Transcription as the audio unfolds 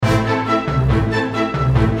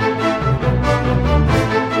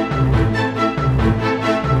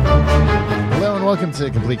welcome to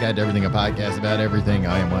Complete Guide to Everything, a podcast about everything.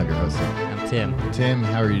 I am one of your hosts. I'm Tim. Tim,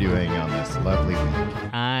 how are you doing on this lovely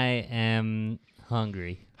week? I am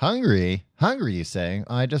hungry. Hungry? Hungry, you say?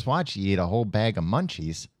 I just watched you eat a whole bag of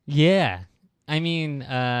munchies. Yeah. I mean,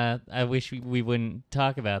 I wish we wouldn't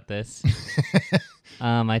talk about this.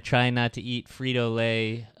 I try not to eat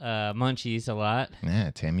Frito-Lay munchies a lot.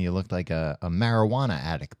 Yeah, Tim, you looked like a marijuana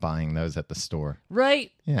addict buying those at the store.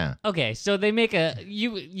 Right? Yeah. Okay, so they make a...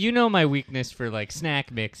 You know my weakness for, like,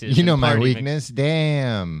 snack mixes. You know my weakness?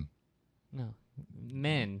 Damn. No.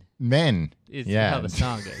 Men. Men. Is yeah. how the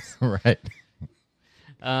song goes. Right.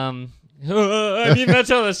 I mean,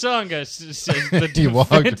 that's how the song goes. Says the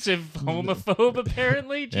defensive homophobe,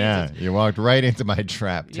 apparently. Jesus. Yeah, you walked right into my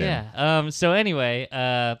trap, Tim. Yeah. So anyway,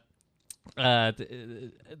 I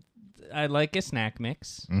like a snack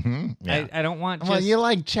mix. Mm-hmm. Yeah. I don't want. Well, you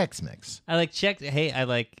like Chex Mix. I like Chex. Hey, I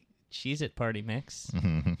like Cheez-It Party Mix.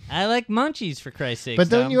 Mm-hmm. I like Munchies, for Christ's sake. But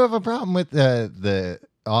don't you have a problem with the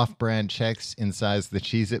off-brand Chex inside the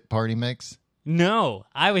Cheez-It Party Mix? No,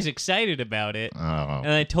 I was excited about it, and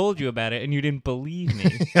I told you about it, and you didn't believe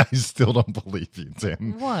me. I still don't believe you,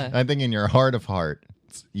 Tim. What? I think in your heart of hearts,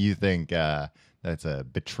 you think that's a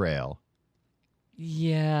betrayal.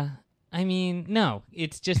 Yeah, I mean, no,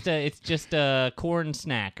 it's just a corn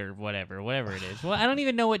snack or whatever it is. Well, I don't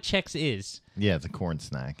even know what Chex is. Yeah, it's a corn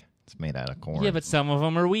snack. It's made out of corn. Yeah, but some of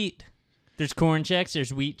them are wheat. There's corn Chex,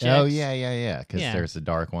 there's wheat Chex. Oh, yeah, because there's the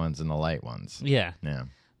dark ones and the light ones. Yeah. Yeah.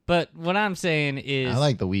 But what I'm saying is... I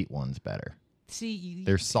like the wheat ones better. See...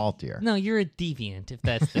 They're saltier. No, you're a deviant, if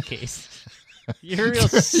that's the case. You're a real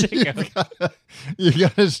sicko. You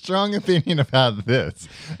got a strong opinion about this.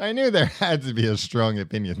 I knew there had to be a strong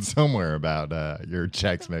opinion somewhere about your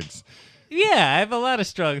Chex Mix. Yeah, I have a lot of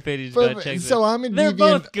strong opinions about Chex Mix. So I'm a They're deviant.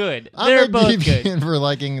 both good. They're both deviant good. for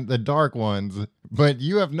liking the dark ones, but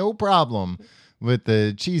you have no problem with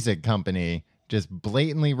the Cheez-It company just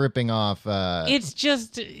blatantly ripping off... It's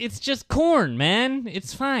just corn, man.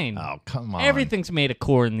 It's fine. Oh, come on. Everything's made of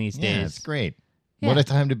corn these days. Yeah, it's great. Yeah. What a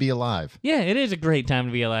time to be alive. Yeah, it is a great time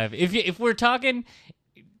to be alive. If we're talking...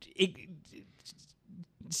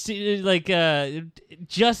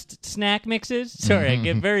 just snack mixes. Sorry, I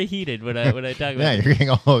get very heated when I talk about. Yeah, you're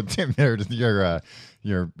getting all Tim. You're.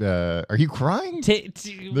 Are you crying?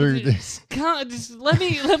 Just let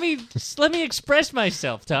me express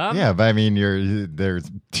myself, Tom. Yeah, but I mean, there's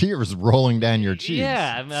tears rolling down your cheeks.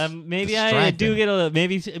 Yeah, maybe I do get a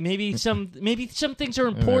maybe some things are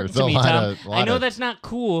important to me, Tom. I know that's not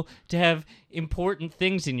cool to have important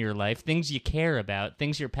things in your life, things you care about,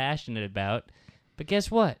 things you're passionate about. But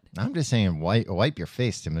guess what? I'm just saying, wipe your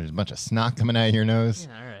face, Tim. There's a bunch of snot coming out of your nose.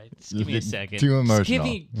 Yeah, all right. Just give me a second. Too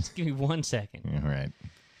emotional. Just give me 1 second. All right.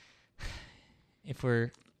 If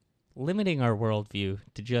we're limiting our worldview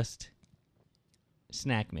to just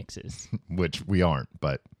snack mixes. Which we aren't,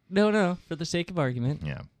 but... No, for the sake of argument.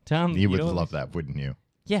 Yeah. Tom, you would love that, wouldn't you?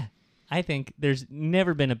 Yeah. I think there's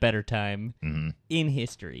never been a better time in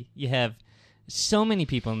history. You have so many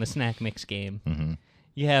people in the snack mix game. Mm-hmm.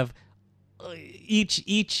 You have...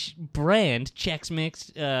 Each brand, Chex Mix,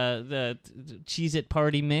 the Cheez-It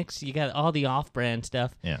Party Mix, you got all the off-brand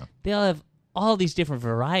stuff. Yeah. They all have all these different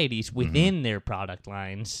varieties within their product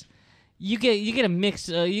lines. You get a mix,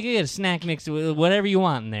 you get a snack mix with whatever you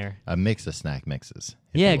want in there. A mix of snack mixes.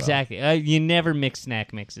 Yeah, exactly. You never mix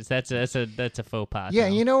snack mixes. That's a faux pas. Yeah,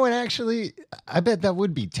 Tom. you know what? Actually, I bet that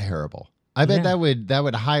would be terrible. I bet that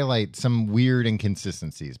would highlight some weird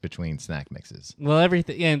inconsistencies between snack mixes. Well,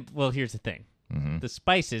 everything. And well, here's the thing: Mm-hmm. the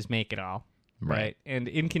spices make it all, right? And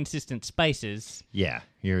inconsistent spices. Yeah,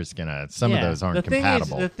 some of those aren't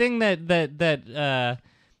compatible. The thing that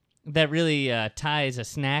really ties a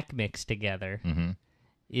snack mix together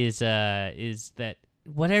is that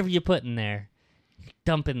whatever you put in there, you're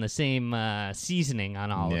dumping the same seasoning on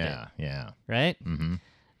all of it. Yeah. Right.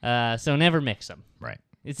 Mm-hmm. So never mix them. Right.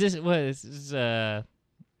 Is this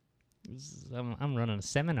I'm running a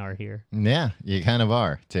seminar here. Yeah, you kind of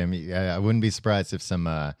are, Tim. I wouldn't be surprised if some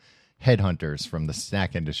headhunters from the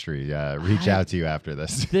snack industry reach out to you after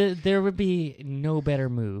this. There would be no better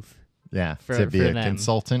move. Yeah, to be a them.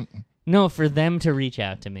 consultant. No, for them to reach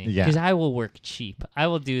out to me. Yeah. Because I will work cheap. I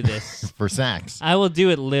will do this. For snacks. I will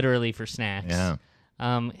do it literally for snacks. Yeah.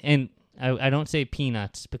 And I don't say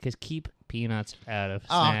peanuts because keep peanuts out of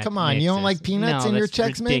snack Oh, come on. mixes. You don't like peanuts in your Chex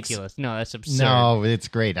Mix? That's ridiculous. No, that's absurd. No, it's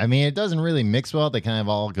great. I mean, it doesn't really mix well. They kind of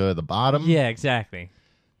all go to the bottom. Yeah, exactly.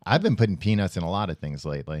 I've been putting peanuts in a lot of things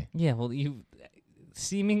lately. Yeah, well,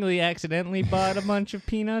 seemingly accidentally bought a bunch of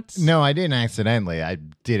peanuts? No, I didn't accidentally. I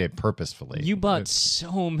did it purposefully. You bought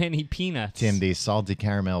so many peanuts. Tim, these salty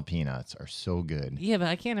caramel peanuts are so good. Yeah, but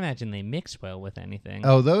I can't imagine they mix well with anything.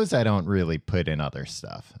 Oh, those I don't really put in other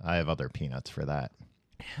stuff. I have other peanuts for that.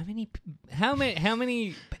 How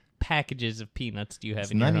many packages of peanuts do you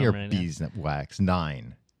have in None your of home your right now? beeswax.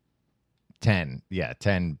 9. 10. Yeah,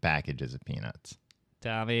 10 packages of peanuts.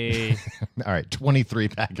 Tommy. All right, 23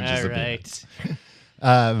 packages All of right.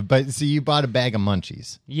 peanuts. But so you bought a bag of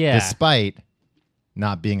munchies. Yeah. Despite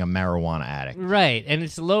not being a marijuana addict. Right, and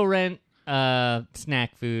it's low rent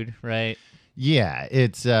snack food, right? Yeah,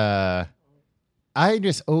 it's I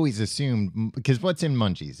just always assumed, because what's in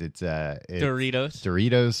munchies? It's Doritos,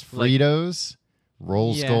 Fritos,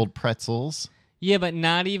 Rolls Gold pretzels. Yeah, but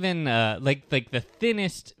not even like the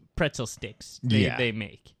thinnest pretzel sticks they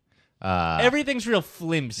make. Everything's real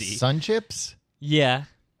flimsy. Sun chips? Yeah.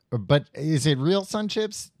 But is it real sun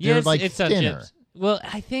chips? Yes, They're like it's thinner. sun chips. Well,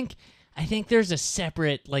 I think there's a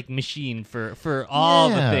separate machine for all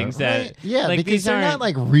the things that because they're not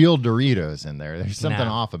like real Doritos in there. There's something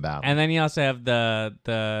off about them. And then you also have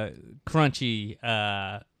the crunchy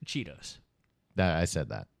Cheetos. I said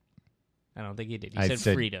that. I don't think you did. You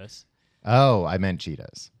said Fritos. Oh, I meant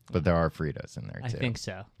Cheetos, but there are Fritos in there too. I think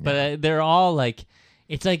so. But they're all like,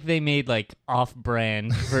 it's like they made like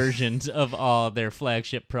off-brand versions of all their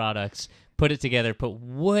flagship products, put it together, put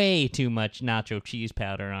way too much nacho cheese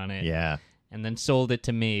powder on it. Yeah. And then sold it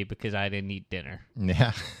to me because I didn't eat dinner.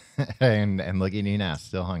 Yeah. and look at you now,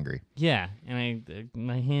 still hungry. Yeah. And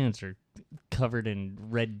my hands are covered in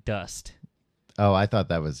red dust. Oh, I thought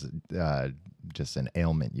that was just an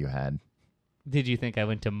ailment you had. Did you think I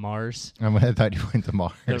went to Mars? I thought you went to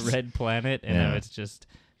Mars. The red planet, and I was just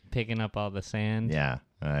picking up all the sand. Yeah.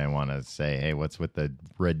 I want to say, hey, what's with the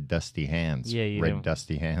red dusty hands? Yeah, red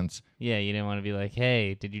dusty hands. Yeah, you didn't want to be like,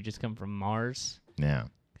 hey, did you just come from Mars? Yeah.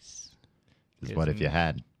 Because what if you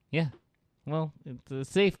had? Yeah. Well, it's a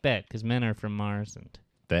safe bet because men are from Mars.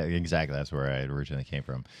 Exactly. That's where I originally came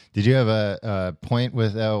from. Did you have a point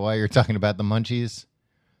with why you're talking about the munchies?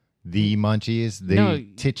 The munchies? The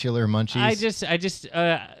titular munchies? I just,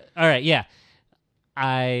 all right, yeah.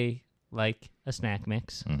 I like a snack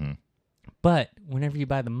mix. Mm-hmm. But whenever you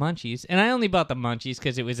buy the munchies, and I only bought the munchies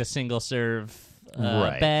because it was a single serve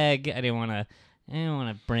bag. I didn't want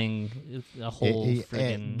to bring a whole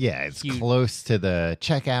friggin' yeah, it's huge... close to the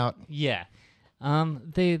checkout. Yeah.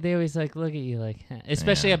 They always look at you like,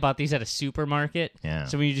 especially I bought these at a supermarket. Yeah.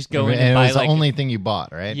 So when you just go in and it buy was the only thing you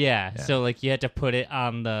bought, right? Yeah. So like you had to put it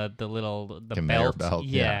on the conveyor belt.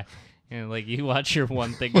 Yeah. And like you watch your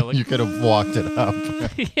one thing go like, you could have walked it up.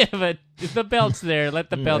 Yeah, but if the belt's there, let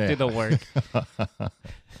the belt do the work.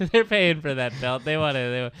 They're paying for that belt. They want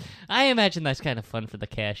to. I imagine that's kind of fun for the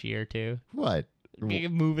cashier too. What?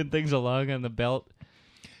 Moving things along on the belt.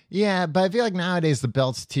 Yeah, but I feel like nowadays the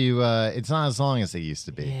belt's too, it's not as long as they used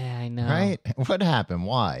to be. Yeah, I know. Right? What happened?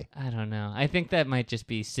 Why? I don't know. I think that might just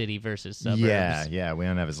be city versus suburbs. Yeah, we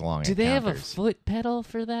don't have as long. Do they have a foot pedal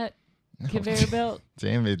for that conveyor belt?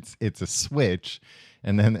 Damn, it's a switch.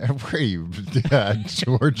 And then, where are you,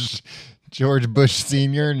 George Bush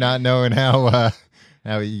Sr., not knowing how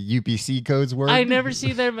UPC codes work? I never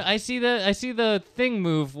see them. I see the thing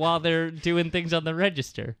move while they're doing things on the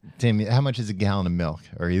register. Tim, how much is a gallon of milk?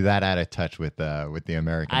 Or are you that out of touch with the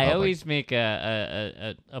American public? I always make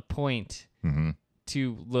a point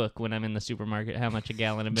to look when I'm in the supermarket how much a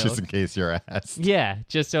gallon of milk. Just in case you're asked. Yeah,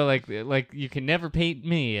 just so like you can never paint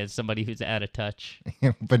me as somebody who's out of touch.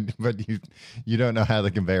 but you don't know how the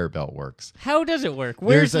conveyor belt works. How does it work?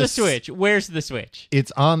 Where's the switch? Where's the switch?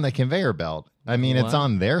 It's on the conveyor belt. I mean, It's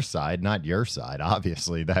on their side, not your side.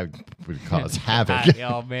 Obviously, that would cause havoc.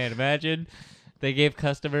 Oh man, imagine they gave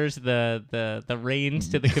customers the reins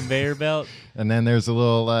to the conveyor belt, and then there's a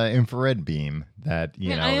little infrared beam that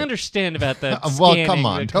you know. I understand about the. Well, come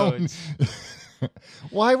on, don't.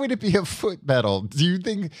 Why would it be a foot pedal? Do you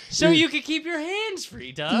think so? You could keep your hands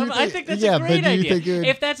free, Tom. I think that's a great idea.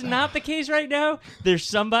 If that's not the case right now, there's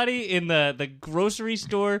somebody in the grocery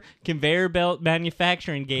store conveyor belt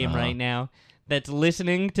manufacturing game right now that's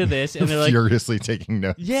listening to this, and they're like furiously taking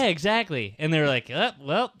notes. Yeah, exactly. And they're like,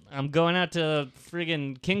 well, I'm going out to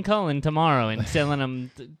friggin' King Cullen tomorrow and selling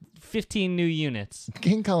them 15 new units.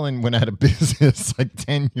 King Cullen went out of business like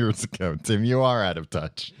 10 years ago, Tim. You are out of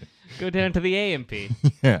touch. Go down to the AMP.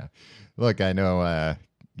 Yeah. Look, I know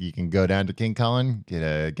you can go down to King Cullen, get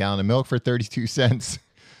a gallon of milk for 32 cents.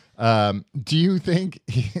 Do you think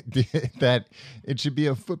that it should be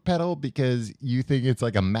a foot pedal because you think it's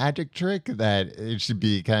like a magic trick, that it should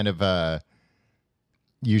be kind of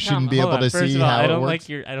You shouldn't be able to see how how I it don't works?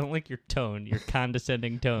 I don't like your tone, your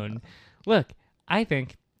condescending tone. Look, I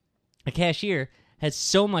think a cashier has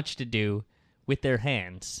so much to do with their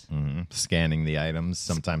hands. Scanning the items,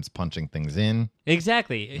 sometimes punching things in.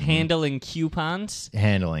 Exactly. Handling coupons.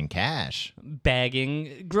 Handling cash.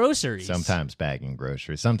 Bagging groceries. Sometimes bagging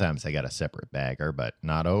groceries. Sometimes they got a separate bagger, but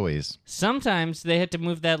not always. Sometimes they have to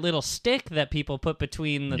move that little stick that people put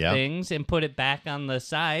between the things and put it back on the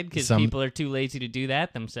side because people are too lazy to do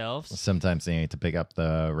that themselves. Sometimes they need to pick up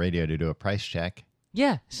the radio to do a price check.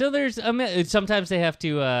 Yeah. So there's sometimes they have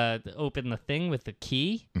to open the thing with the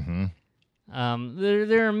key. Mm-hmm.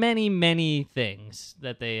 There are many things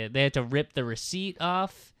that they have to rip the receipt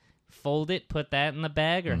off, fold it, put that in the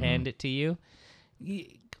bag, or hand it to you.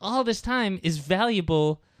 All this time is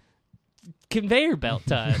valuable conveyor belt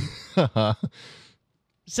time.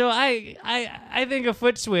 So I think a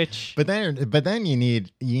foot switch. But then you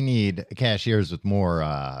need cashiers with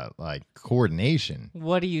more like coordination.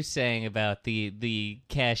 What are you saying about the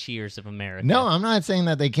cashiers of America? No, I'm not saying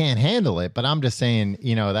that they can't handle it, but I'm just saying,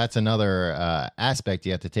 that's another aspect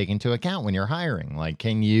you have to take into account when you're hiring. Like,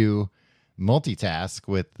 can you multitask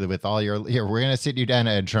with all your? Here, we're gonna sit you down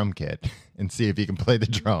at a drum kit and see if you can play the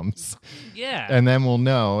drums. Yeah, and then we'll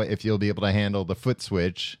know if you'll be able to handle the foot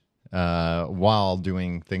switch. While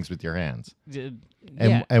doing things with your hands.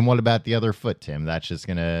 And what about the other foot, Tim? That's just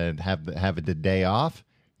gonna have the day off?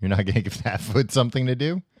 You're not gonna give that foot something to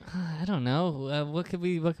do? I don't know. What could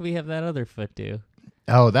we have that other foot do?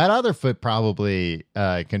 Oh, that other foot probably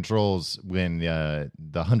controls when the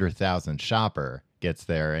 100,000 shopper gets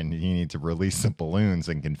there and you need to release some balloons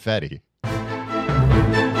and confetti.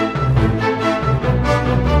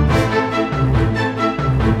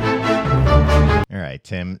 All right,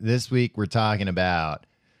 Tim, this week we're talking about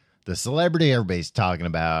the celebrity everybody's talking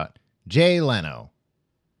about, Jay Leno.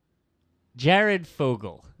 Jared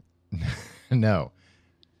Fogle. No.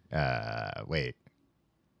 Wait.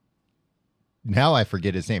 Now I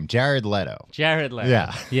forget his name. Jared Leto. Jared Leto.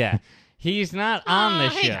 Yeah. Yeah. He's not on the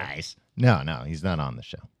show. Hey guys. No, he's not on the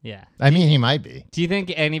show. Yeah. I mean, he might be. Do you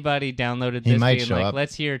think anybody downloaded this might being show like, up.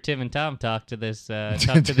 let's hear Tim and Tom talk to this,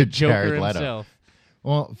 talk to the Joker himself?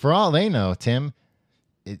 Well, for all they know, Tim,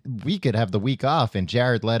 we could have the week off, and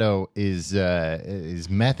Jared Leto is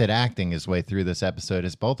method acting his way through this episode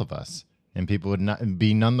as both of us, and people would not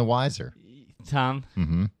be none the wiser. Tom.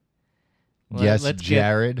 Mm-hmm. Yes,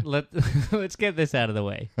 Jared. Let's get this out of the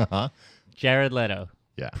way. Uh-huh. Jared Leto.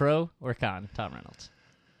 Yeah. Pro or con? Tom Reynolds.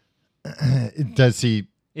 Does he?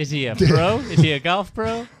 Is he a pro? Is he a golf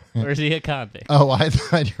pro? Or is he a convict? Oh, I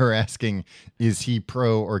thought you were asking, is he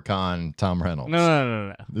pro or con Tom Reynolds?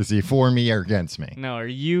 No. Is he for me or against me? No, are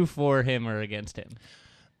you for him or against him?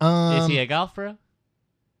 Is he a golf pro?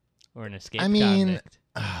 Or an escaped convict?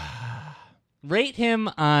 Rate him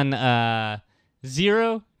on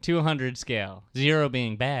 0 to 100 scale. 0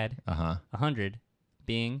 being bad. 100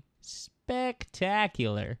 being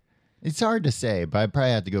spectacular. It's hard to say, but I'd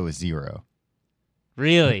probably have to go with 0.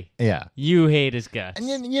 Really? Yeah. You hate his guts.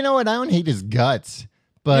 And you know what? I don't hate his guts.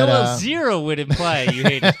 But 0 would imply you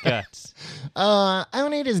hate his guts. I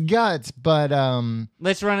don't hate his guts, but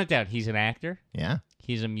let's run it down. He's an actor. Yeah.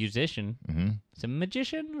 He's a musician. Mm-hmm. He's a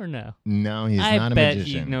magician or no? No, he's not a magician. I bet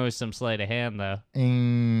he knows some sleight of hand, though.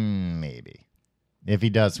 Maybe. If he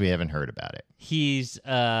does, we haven't heard about it. He's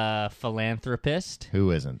a philanthropist.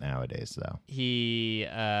 Who isn't nowadays, though? He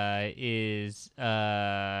is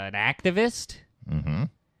an activist. Mm-hmm.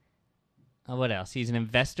 What else? He's an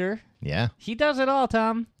investor. Yeah. He does it all,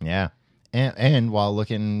 Tom. Yeah. And while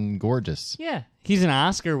looking gorgeous. Yeah. He's an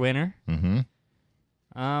Oscar winner. Mm-hmm.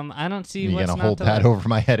 I don't see what's not to like. You gonna hold that over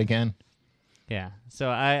my head again? Yeah. So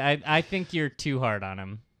I think you're too hard on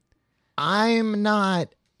him. I'm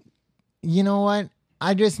not. You know what?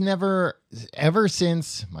 I just never, ever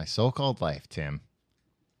since My So-Called Life, Tim,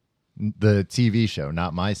 the TV show,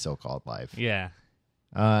 not My So-Called Life. Yeah.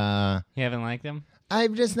 You haven't liked him?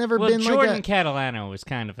 I've just never been Jordan like Catalano was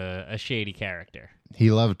kind of a shady character.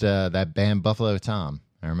 He loved that band Buffalo Tom.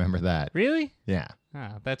 I remember that. Really? Yeah.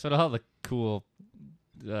 Oh, that's what all the cool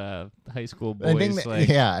high school boys like.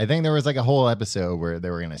 Yeah, I think there was like a whole episode where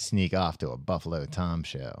they were going to sneak off to a Buffalo Tom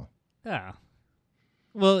show. Oh.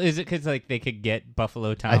 Well, is it because like they could get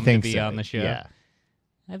Buffalo Tom to be on the show? Yeah.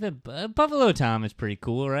 I bet Buffalo Tom is pretty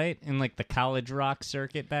cool, right? In like the college rock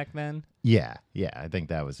circuit back then. Yeah. I think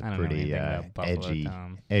that was a pretty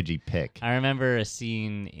edgy pick. I remember a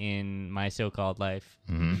scene in My So-Called Life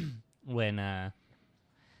when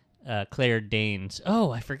Claire Danes.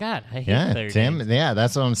 Oh, I forgot. I hate Claire Danes. Yeah,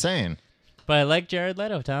 that's what I'm saying. But I like Jared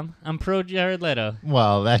Leto, Tom. I'm pro Jared Leto.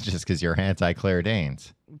 Well, that's just because you're anti-Claire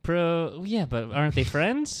Danes. Yeah, but aren't they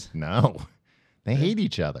friends? No. They hate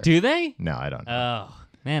each other. Do they? No, I don't know. Oh,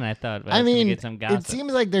 man, I thought I was going to get some gossip. It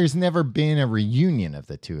seems like there's never been a reunion of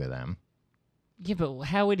the two of them. Yeah, but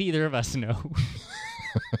how would either of us know?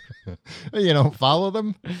 You don't follow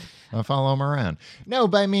them? I'll follow them around. No,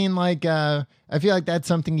 but I mean, like, I feel like that's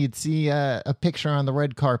something you'd see a picture on the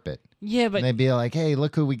red carpet. Yeah, but... And they'd be like, hey,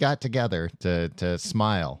 look who we got together to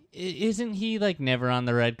smile. Isn't he, like, never on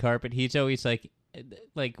the red carpet? He's always, like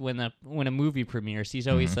when a movie premieres, he's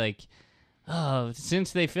always like... Oh,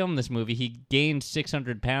 since they filmed this movie, he gained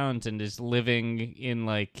 600 pounds and is living in,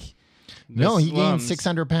 like, No, he gained slums.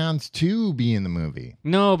 600 pounds to be in the movie.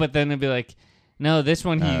 No, but then it'd be like, no, this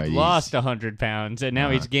one he lost 100 pounds, and now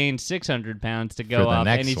he's gained 600 pounds to go up,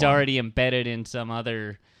 and he's already embedded in some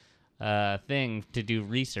other thing to do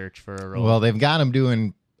research for a role. Well, they've got him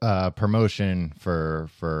doing promotion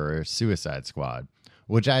for Suicide Squad,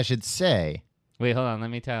 which I should say... Wait, hold on. Let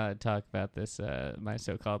me talk about this, My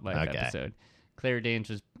So-Called Life episode. Claire Danes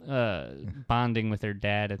was bonding with her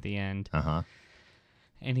dad at the end. Uh-huh.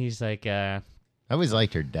 And he's like... I always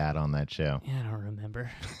liked her dad on that show. Yeah, I don't remember.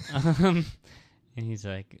 And he's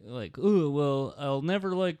like, ooh, well, I'll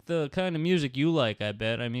never like the kind of music you like, I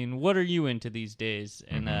bet. I mean, what are you into these days?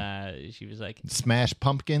 And she was like... Smash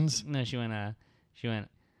Pumpkins? No, she went,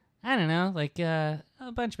 I don't know, like a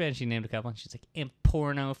bunch of bands. She named a couple, and she's like, and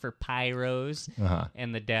porno for pyros. Uh-huh.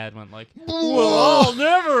 And the dad went like, well, I'll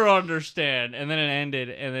never understand. And then it ended,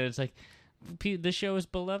 and then it's like, this show is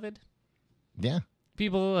beloved? Yeah.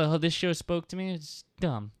 People, this show spoke to me? It's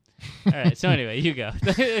dumb. All right, so anyway, you go.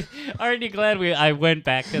 Aren't you glad I went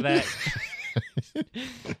back to that?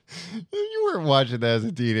 You weren't watching that as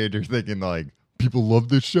a teenager thinking, like, people love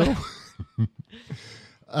this show?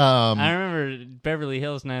 I remember Beverly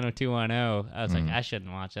Hills 90210. I was like, I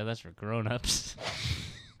shouldn't watch that. That's for grown-ups.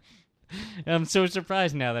 I'm so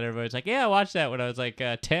surprised now that everybody's like, yeah, I watched that when I was like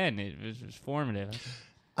 10. It was formative.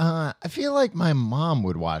 I feel like my mom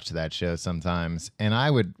would watch that show sometimes, and I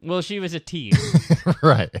would... Well, she was a teen.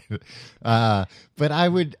 Right. But I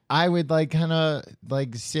would like kind of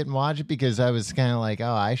like sit and watch it because I was kind of like,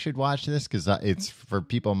 oh, I should watch this because it's for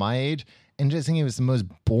people my age, and just thinking it was the most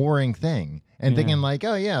boring thing. And thinking like,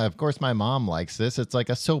 oh, yeah, of course my mom likes this. It's like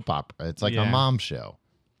a soap opera. It's like a mom show.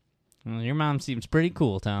 Well, your mom seems pretty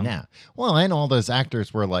cool, Tom. Yeah. Well, and all those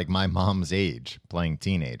actors were like my mom's age playing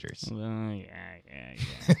teenagers. Yeah.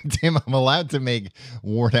 Tim, I'm allowed to make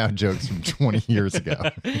worn-out jokes from 20 years ago.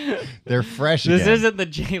 They're fresh This again. isn't the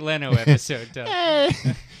Jay Leno episode, Tom.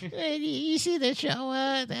 Hey, you see the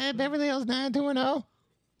show, Beverly Hills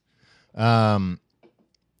 90210?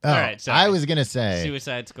 All right, sorry. I was going to say...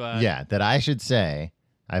 Suicide Squad. Yeah, that I should say...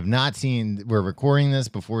 I've not seen... We're recording this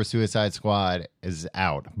before Suicide Squad is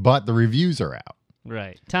out, but the reviews are out.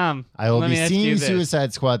 Right. Tom, I will let be me ask seeing you this.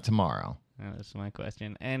 Suicide Squad tomorrow. That's my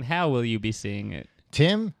question. And how will you be seeing it?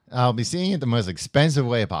 Tim, I'll be seeing it the most expensive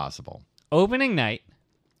way possible. Opening night.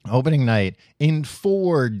 Opening night in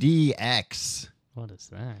 4DX. What is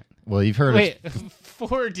that? Well, you've heard Wait,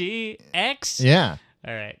 4DX? Yeah.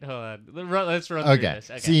 All right, hold on. Let's run through this.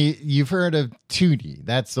 Okay. See, you've heard of 2D.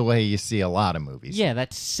 That's the way you see a lot of movies. Yeah,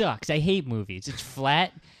 that sucks. I hate movies. It's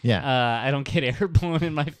flat. Yeah. I don't get air blown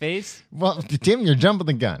in my face. Well, Tim, you're jumping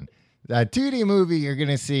the gun. A 2D movie you're going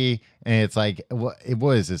to see, and it's like,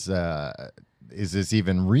 what is this? Is this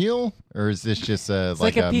even real? Or is this just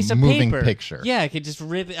like a piece of moving paper. picture? Yeah, I could just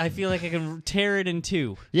rip it. I feel like I can tear it in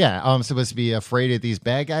two. Yeah, I'm supposed to be afraid of these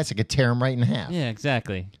bad guys. I could tear them right in half. Yeah,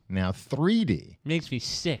 exactly. Now, 3D. Makes me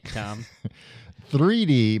sick, Tom.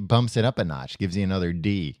 3D bumps it up a notch, gives you another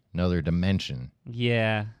D, another dimension.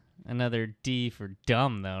 Yeah. Another D for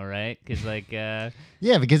dumb, though, right? Because, like... Yeah,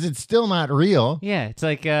 because it's still not real. Yeah, it's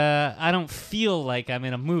like I don't feel like I'm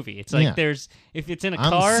in a movie. It's like there's... If it's in a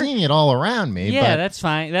car... I'm seeing it all around me. Yeah, but that's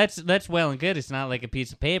fine. That's well and good. It's not like a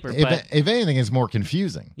piece of paper. If anything, it's more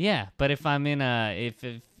confusing. Yeah, but if I'm in a...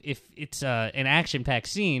 If it's an action-packed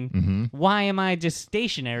scene, why am I just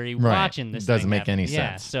stationary watching this? Doesn't make any sense.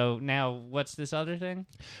 Yeah. So now, what's this other thing?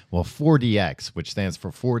 Well, 4DX, which stands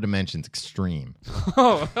for 4 Dimensions Extreme.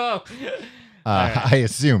 I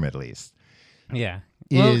assume, at least. Yeah.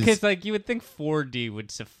 Well, because like you would think 4D would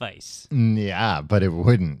suffice. Yeah, but it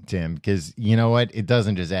wouldn't, Tim. Because you know what? It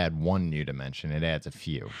doesn't just add one new dimension; it adds a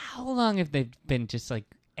few. How long have they been just like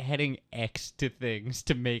adding X to things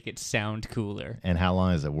to make it sound cooler? And how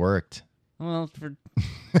long has it worked? Well, for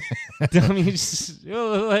dummies,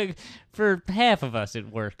 like for half of us,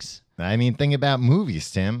 it works. I mean, think about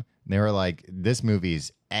movies, Tim. They were like, "This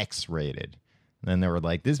movie's X-rated." Then they were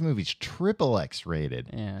like, "This movie's triple X rated."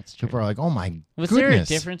 Yeah, that's true. People are like, "Oh my Was goodness!" there a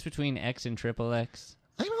difference between X and triple X?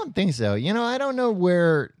 I don't think so. I don't know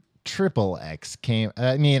where triple X came.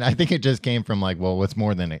 I mean, I think it just came from like, well, what's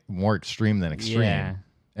more extreme than extreme? Yeah.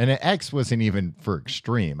 And an X wasn't even for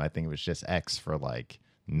extreme. I think it was just X for like,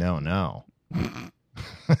 no.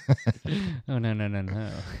 Oh,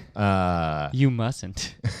 no. You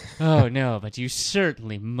mustn't. Oh, no, but you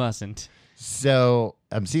certainly mustn't. So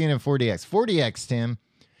I'm seeing in 40X. 40X, Tim,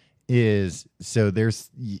 is so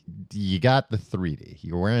you got the 3D.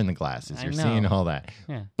 You're wearing the glasses. You're seeing all that.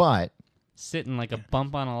 Yeah. But sitting like a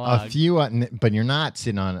bump on a log. But you're not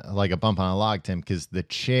sitting on like a bump on a log, Tim, because the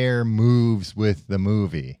chair moves with the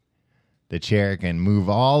movie. The chair can move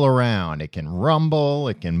all around. It can rumble.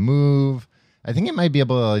 It can move. I think it might be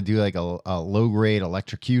able to do like a low-grade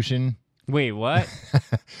electrocution. Wait, what?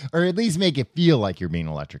 Or at least make it feel like you're being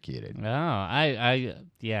electrocuted. Oh,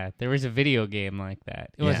 yeah, there was a video game like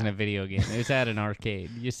that. It wasn't a video game. It was at an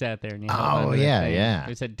arcade. You sat there and you held on to yeah. It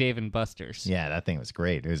was at Dave & Buster's. Yeah, that thing was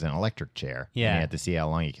great. It was an electric chair. Yeah. And you had to see how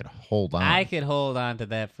long you could hold on. I could hold on to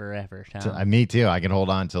that forever, Tom. Me too. I could hold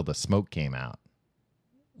on until the smoke came out.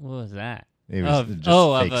 What was that? It was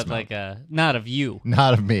just fake smoke. Not of you.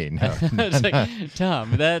 Not of me, no. I was like,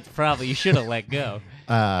 Tom, that's probably, you should have let go.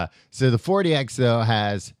 So the 40X, though,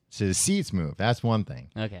 so the seats move. That's one thing.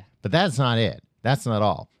 Okay. But that's not it. That's not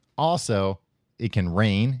all. Also, it can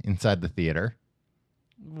rain inside the theater.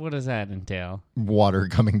 What does that entail? Water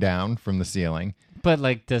coming down from the ceiling. But,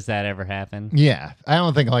 like, does that ever happen? Yeah. I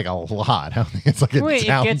don't think, like, a lot. I don't think it's like a downpour. Wait, it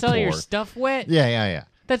gets all your stuff wet? Yeah.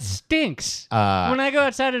 That stinks. When I go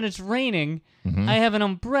outside and it's raining, I have an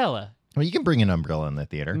umbrella. Well, you can bring an umbrella in the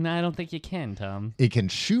theater. No, I don't think you can, Tom. It can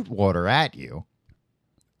shoot water at you.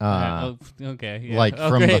 Okay. Yeah. Like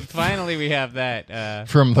from great. Finally, we have that.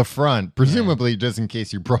 From the front, presumably just in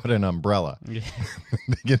case you brought an umbrella. Yeah.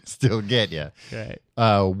 They can still get you. Right.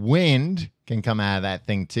 Wind can come out of that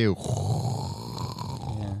thing, too.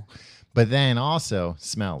 Yeah. But then also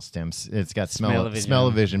smells, Tim. It's got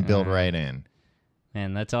smell-o-vision built right in.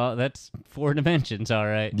 And that's 4 dimensions, all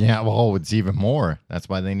right. Yeah, well, it's even more. That's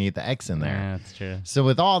why they need the X in there. Yeah, that's true. So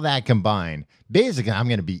with all that combined, basically I'm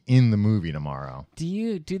going to be in the movie tomorrow.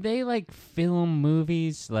 Do they like film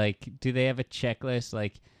movies? Like, do they have a checklist?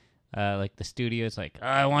 Like the studio's like,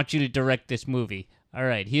 I want you to direct this movie. All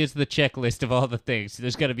right, here's the checklist of all the things.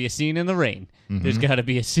 There's got to be a scene in the rain. Mm-hmm. There's got to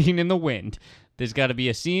be a scene in the wind. There's got to be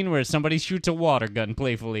a scene where somebody shoots a water gun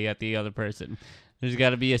playfully at the other person. There's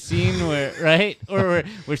got to be a scene where, right, or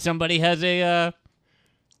where somebody has a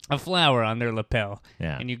flower on their lapel,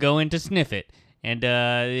 and you go in to sniff it, and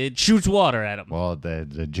it shoots water at them. Well,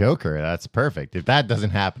 the Joker, that's perfect. If that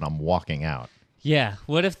doesn't happen, I'm walking out. Yeah.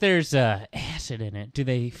 What if there's acid in it? Do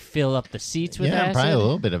they fill up the seats with acid? Yeah, probably a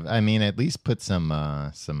little bit of. I mean, at least put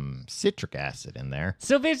some citric acid in there.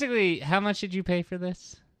 So basically, how much did you pay for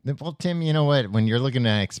this? Well, Tim, you know what? When you're looking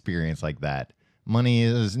at an experience like that, money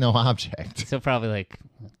is no object. So probably like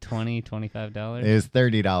 $20, $25? It's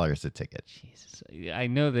 $30 a ticket. Jesus. I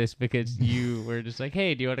know this because you were just like,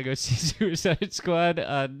 hey, do you want to go see Suicide Squad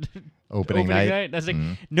on opening night? And I was like,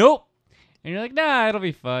 nope. And you're like, nah, it'll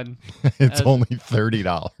be fun. It's only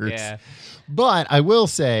 $30. Yeah. But I will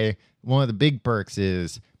say, one of the big perks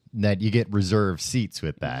is that you get reserved seats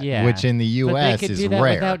with that, which in the U.S. is rare. But they could do that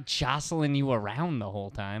without jostling you around the whole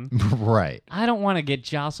time. Right. I don't want to get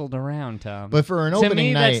jostled around, Tom. But for an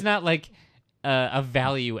opening night... To me, that's not like a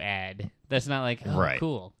value add. That's not like,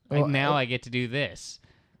 cool. Well, now I get to do this.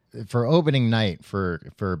 For opening night, for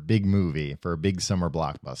a big movie, for a big summer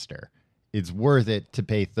blockbuster, it's worth it to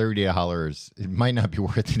pay $30. It might not be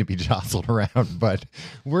worth it to be jostled around, but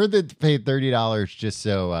worth it to pay $30 just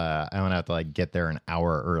so I don't have to like get there an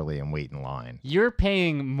hour early and wait in line. You're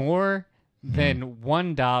paying more than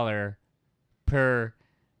 $1 per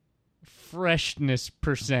freshness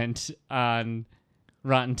percent on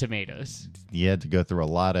Rotten Tomatoes. You had to go through a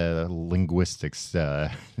lot of linguistics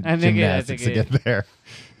gymnastics to get there.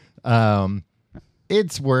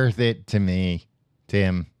 It's worth it to me,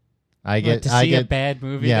 Tim. I get a bad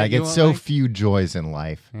movie. Yeah, I get so few joys in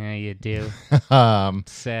life. Yeah, you do.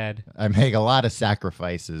 Sad. I make a lot of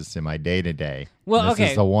sacrifices in my day to day. Well, this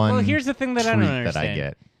is the one. Well, here's the thing that I don't understand. That I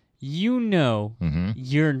get. You know,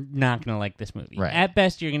 you're not gonna like this movie. Right. At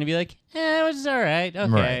best, you're gonna be like, it was all right.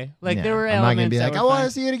 Okay. Right. Like there were elements. I'm not gonna be like, I want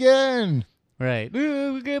to see it again. Right.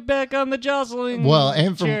 Ooh, we get back on the jostling. Well,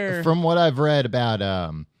 and chair. from what I've read about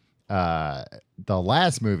the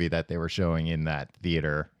last movie that they were showing in that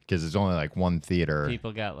theater, because it's only like one theater.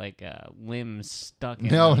 People got like limbs stuck in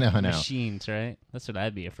machines, right? That's what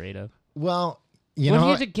I'd be afraid of. Well, what if you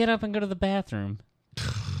had to get up and go to the bathroom?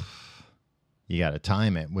 You got to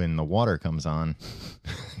time it when the water comes on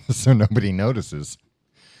so nobody notices.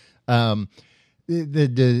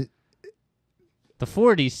 The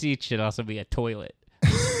 4D seat should also be a toilet.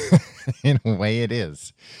 In a way, it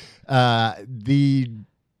is. The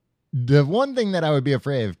one thing that I would be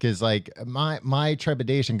afraid of, because like my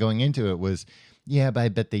trepidation going into it was, but I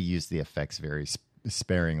bet they use the effects very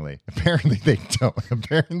sparingly. Apparently they don't.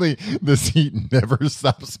 Apparently the seat never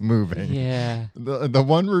stops moving. Yeah. The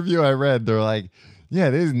one review I read, they're like,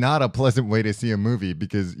 this is not a pleasant way to see a movie,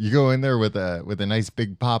 because you go in there with a nice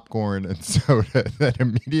big popcorn and soda that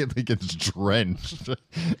immediately gets drenched,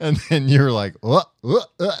 and then you're like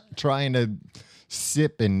trying to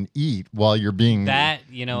sip and eat while you're being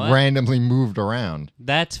randomly moved around.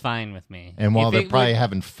 That's fine with me. And while they're probably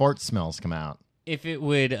having fart smells come out. If it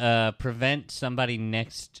would prevent somebody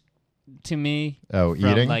next to me from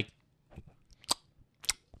eating? Like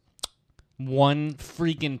one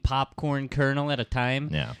freaking popcorn kernel at a time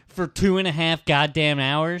for 2.5 goddamn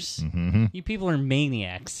hours, you people are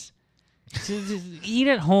maniacs. Just eat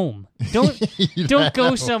at home. Don't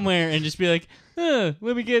go somewhere and just be like, let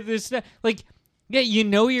me get this stuff. Like,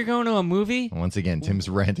 you're going to a movie. Once again, Tim's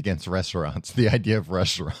rant against restaurants. The idea of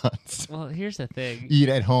restaurants. Well, here's the thing. Eat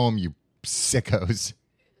at home, you sickos.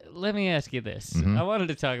 Let me ask you this. I wanted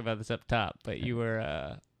to talk about this up top, but you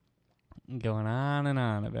were going on and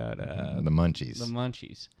on about the munchies. The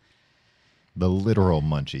munchies. The literal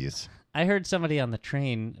munchies. I heard somebody on the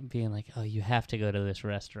train being like, "Oh, you have to go to this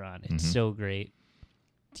restaurant. It's so great."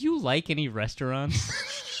 Do you like any restaurants?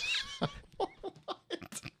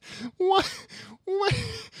 What?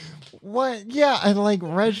 Yeah, I like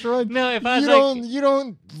restaurants. No, if I was you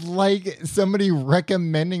don't like somebody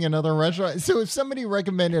recommending another restaurant. So if somebody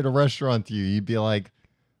recommended a restaurant to you, you'd be like,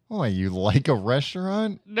 "Oh, you like a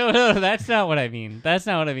restaurant?" No, that's not what I mean. That's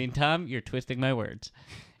not what I mean, Tom. You're twisting my words.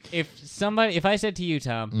 If I said to you,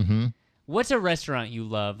 Tom, what's a restaurant you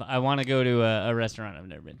love? I want to go to a restaurant I've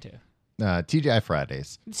never been to. TGI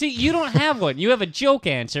Fridays. See, you don't have one. You have a joke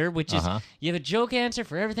answer, which is you have a joke answer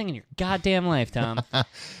for everything in your goddamn life, Tom.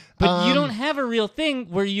 But you don't have a real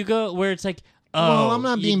thing where you go where it's like, I'm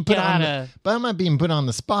not being put on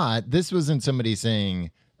the spot. This wasn't somebody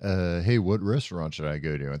saying, "Hey, what restaurant should I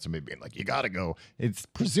go to?" And somebody being like, "You gotta go." It's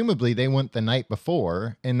presumably they went the night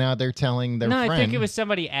before, and now they're telling their friend. No, I think it was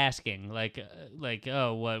somebody asking, where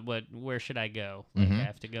should I go? Like, I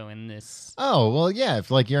have to go in this. Oh, well, yeah.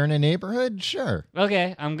 If you're in a neighborhood, sure.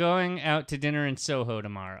 Okay, I'm going out to dinner in Soho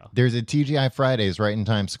tomorrow. There's a TGI Fridays right in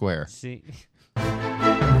Times Square. See. Hey,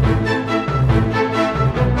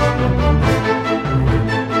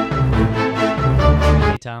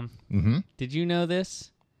 Tom. Did you know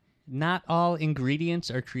this? Not all ingredients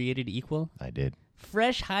are created equal. I did.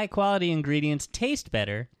 Fresh, high-quality ingredients taste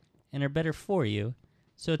better and are better for you,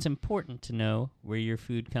 so it's important to know where your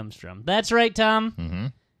food comes from. That's right,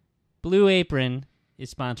 Tom. Blue Apron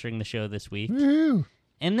is sponsoring the show this week. Woo.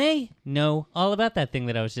 And they know all about that thing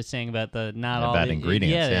that I was just saying about the not all... About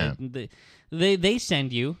ingredients, They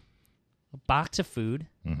send you a box of food,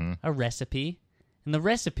 a recipe, and the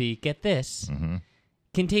recipe, get this,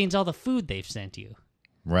 contains all the food they've sent you.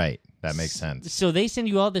 Right. That makes sense. So they send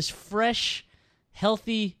you all this fresh,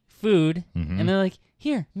 healthy food, and they're like,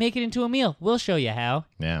 "Here, make it into a meal. We'll show you how."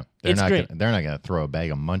 Yeah. They're not going to throw a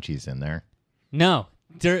bag of munchies in there. No,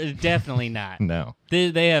 definitely not. No.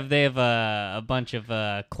 They have a bunch of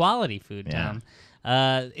quality food, Tom.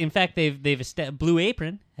 In fact, Blue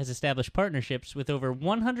Apron has established partnerships with over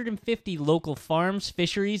 150 local farms,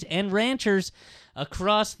 fisheries, and ranchers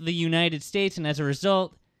across the United States, and as a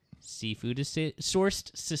result, seafood is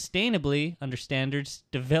sourced sustainably under standards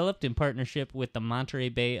developed in partnership with the Monterey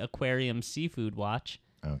Bay Aquarium Seafood Watch.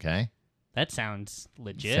 Okay. That sounds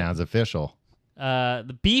legit. Sounds official.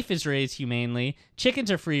 The beef is raised humanely,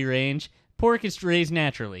 chickens are free range, pork is raised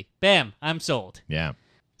naturally. Bam, I'm sold. Yeah.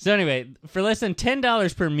 So anyway, for less than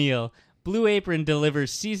 $10 per meal, Blue Apron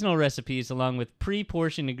delivers seasonal recipes along with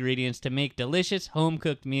pre-portioned ingredients to make delicious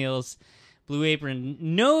home-cooked meals. Blue Apron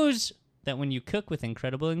knows that when you cook with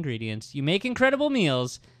incredible ingredients, you make incredible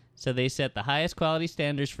meals, so they set the highest quality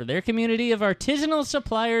standards for their community of artisanal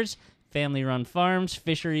suppliers, family-run farms,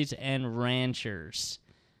 fisheries, and ranchers.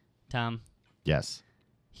 Tom? Yes.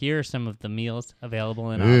 Here are some of the meals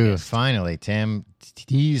available in August. Finally, Tim.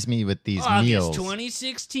 Tease me with these meals. August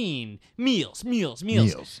 2016. Meals.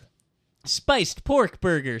 Spiced pork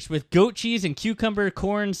burgers with goat cheese and cucumber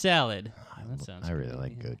corn salad. That sounds I really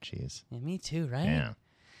like goat cheese. Yeah, me too, right? Yeah.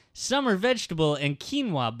 Summer vegetable and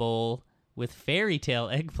quinoa bowl with fairy tale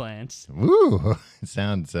eggplants. Ooh, it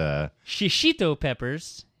sounds... Shishito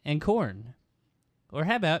peppers and corn. Or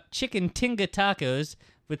how about chicken tinga tacos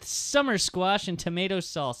with summer squash and tomato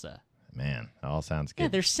salsa. Man, that all sounds good. Yeah,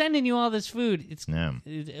 they're sending you all this food. It's yeah.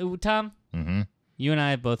 Tom? You and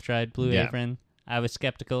I have both tried Blue Apron. I was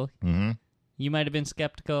skeptical. Mm-hmm. You might have been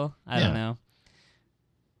skeptical. I don't know.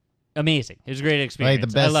 Amazing. It was a great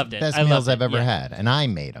experience. I loved it. Best meals I've ever had, and I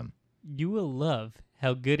made them. You will love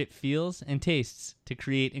how good it feels and tastes to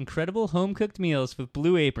create incredible home-cooked meals with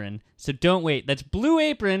Blue Apron. So don't wait. That's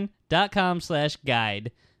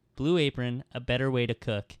blueapron.com/guide. Blue Apron, a better way to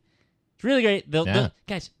cook. It's really great.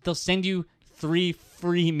 They'll send you 3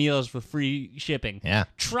 free meals with free shipping. Yeah.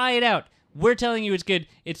 Try it out. We're telling you it's good.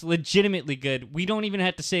 It's legitimately good. We don't even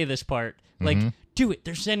have to say this part. Like, do it.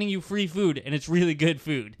 They're sending you free food, and it's really good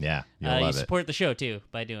food. Yeah, you'll love you it. support the show, too,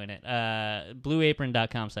 by doing it.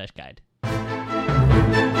 Blueapron.com/guide.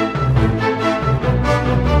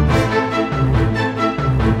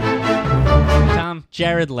 Tom,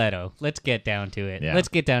 Jared Leto. Let's get down to it. Yeah. Let's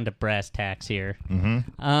get down to brass tacks here.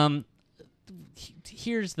 Mm-hmm.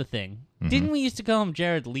 Here's the thing. Didn't we used to call him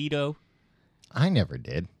Jared Leto? I never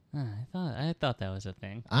did. I thought that was a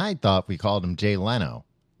thing. I thought we called him Jay Leno.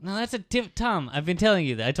 No, that's Tom, I've been telling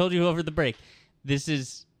you that. I told you over the break. This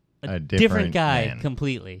is a different guy man.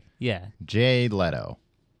 Completely. Yeah. Jay Leto.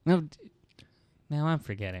 No, now I'm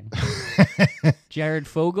forgetting. Jared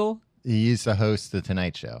Fogle? He used to host The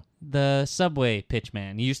Tonight Show. The Subway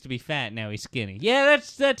pitchman. He used to be fat, now he's skinny. Yeah,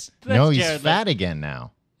 that's no, he's Jared fat again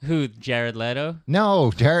now. Who, Jared Leto?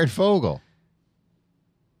 No, Jared Fogle.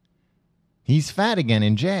 He's fat again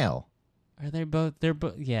in jail. Are they both? They're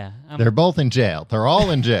both. Yeah. They're both in jail. They're all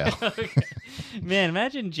in jail. Okay. Man,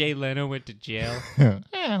 imagine Jay Leno went to jail.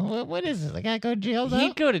 Yeah, what is it? I gotta go to jail though?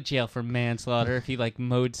 He'd go to jail for manslaughter if he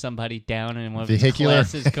mowed somebody down in one of his vehicular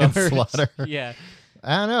classes cars. manslaughter. Yeah.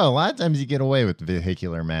 I don't know. A lot of times you get away with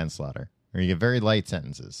vehicular manslaughter, or you get very light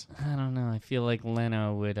sentences. I don't know. I feel like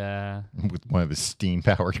Leno would. With one of the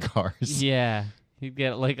steam-powered cars. Yeah. He'd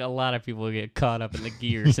get, like, a lot of people would get caught up in the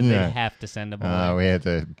gears and they'd have to send them away. We had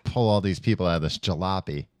to pull all these people out of this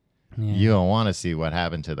jalopy. Yeah. You don't want to see what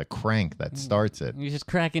happened to the crank that starts it. He was just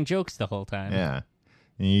cracking jokes the whole time. Yeah.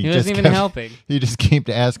 He wasn't even helping. He just kept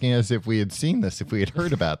asking us if we had seen this, if we had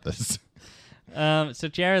heard about this. So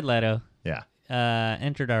Jared Leto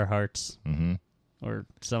entered our hearts, or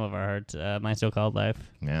some of our hearts, My So-Called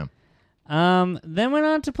Life. Yeah. Then went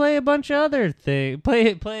on to play a bunch of other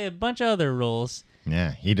play a bunch of other roles.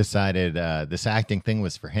 Yeah, he decided this acting thing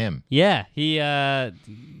was for him. Yeah, he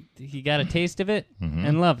got a taste of it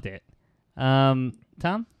and loved it. Tom?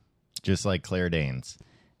 Just like Claire Danes.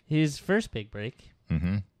 His first big break,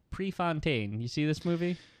 Prefontaine. You see this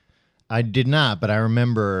movie? I did not, but I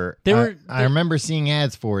remember I remember seeing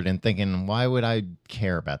ads for it and thinking, why would I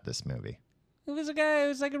care about this movie? It was a guy who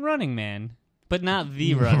was like a running man, but not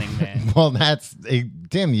the running man. Well, that's...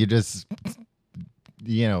 Tim, you just...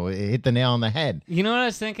 hit the nail on the head. You know what I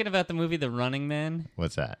was thinking about the movie The Running Man?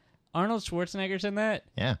 What's that? Arnold Schwarzenegger's in that?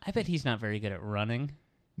 Yeah. I bet he's not very good at running.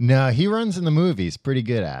 No, he runs in the movies. Pretty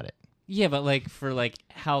good at it. Yeah, but for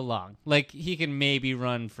how long? Like, he can maybe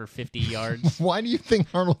run for 50 yards. Why do you think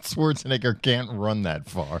Arnold Schwarzenegger can't run that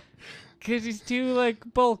far? Because he's too,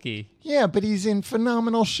 bulky. Yeah, but he's in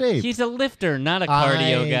phenomenal shape. He's a lifter, not a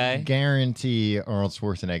cardio guy. I guarantee Arnold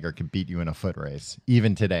Schwarzenegger could beat you in a foot race,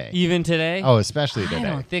 even today. Even today? Oh, especially today. I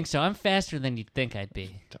don't think so. I'm faster than you'd think I'd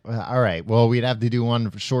be. All right. Well, we'd have to do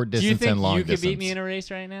one short distance and long distance. Do you think you could beat me in a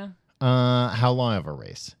race right now? How long of a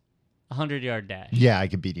race? 100-yard dash. Yeah, I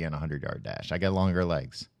could beat you in a 100-yard dash. I got longer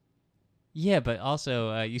legs. Yeah, but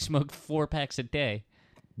also you smoke 4 packs a day.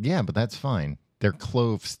 Yeah, but that's fine. They're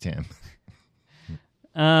cloves, Tim.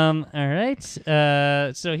 All right.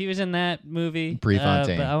 So he was in that movie.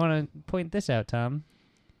 Prefontaine. But I want to point this out, Tom.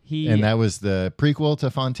 And that was the prequel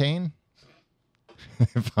to Fontaine?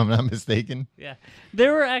 If I'm not mistaken. Yeah.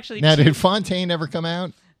 There were actually Now, did Fontaine ever come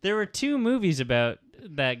out? There were 2 movies about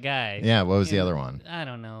that guy. Yeah, what was the other one? I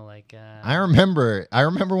don't know, I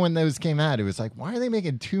remember when those came out, it was like, why are they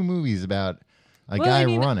making 2 movies about a guy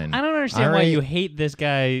running? I don't understand why you hate this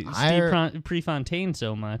guy, Steve Prefontaine,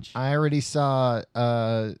 so much. I already saw,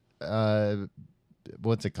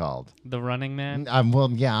 what's it called? The Running Man?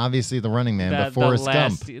 Well, yeah, obviously The Running Man, but Forrest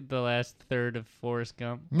Gump. The last third of Forrest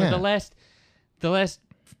Gump. Yeah. The last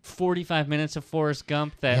 45 minutes of Forrest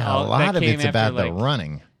Gump. A lot of it's about the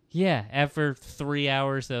running. Yeah, after 3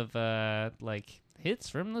 hours of hits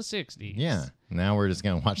from the 60s. Yeah. Now we're just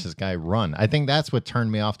going to watch this guy run. I think that's what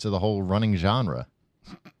turned me off to the whole running genre.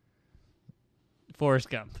 Forrest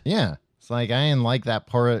Gump. Yeah. It's like I didn't like that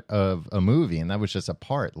part of a movie, and that was just a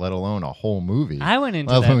part, let alone a whole movie. I went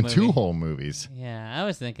into let that alone movie. 2 whole movies. Yeah, I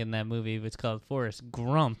was thinking that movie was called Forrest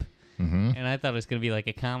Grump. Mm-hmm. And I thought it was going to be like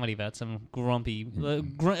a comedy about some grumpy...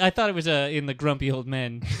 I thought it was in the Grumpy Old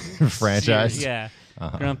Men franchise. Yeah.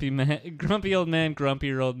 Grumpy old man,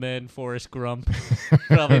 grumpier old man, Forrest Grump.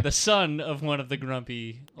 Probably the son of one of the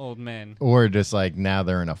grumpy old men. Or just like now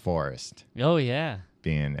they're in a forest. Oh, yeah.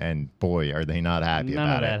 And boy, are they not happy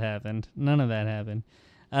about it. None of that happened.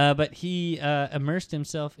 But he immersed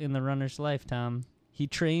himself in the runner's life, Tom. He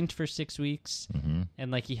trained for 6 weeks,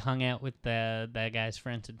 and he hung out with that guy's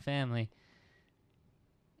friends and family.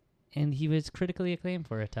 And he was critically acclaimed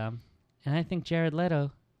for it, Tom. And I think Jared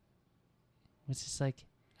Leto was just like,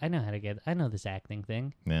 I know this acting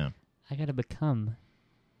thing. Yeah. I got to become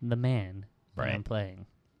the man that I'm playing.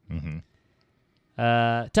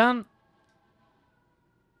 Tom,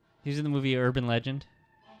 he was in the movie Urban Legend.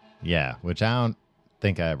 Yeah, which I don't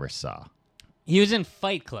think I ever saw. He was in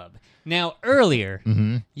Fight Club. Now, earlier,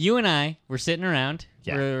 you and I were sitting around.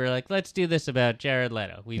 Yeah. We were like, let's do this about Jared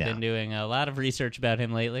Leto. We've been doing a lot of research about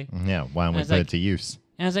him lately. Yeah, why don't we put it to use?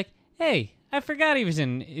 And I was like, hey, I forgot he was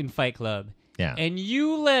in Fight Club. Yeah. And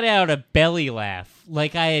you let out a belly laugh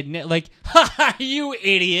like I had, ha ha, you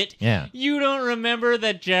idiot. Yeah. You don't remember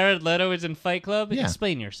that Jared Leto is in Fight Club? Yeah.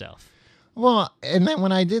 Explain yourself. Well, and then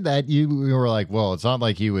when I did that, you were like, well, it's not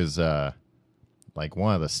like he was one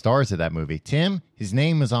of the stars of that movie. Tim, his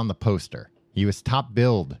name was on the poster. He was top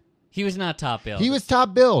billed. He was not top billed. He was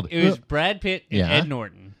top billed. It was Brad Pitt and Ed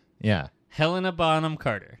Norton. Yeah. Helena Bonham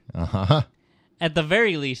Carter. Uh-huh. At the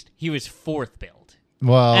very least, he was fourth billed.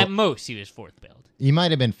 Well, at most, he was fourth billed. He might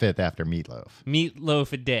have been fifth after Meatloaf.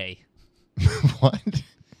 Meatloaf a Day. What?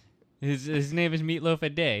 His name is Meatloaf a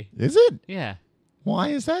Day. Is it? Yeah. Why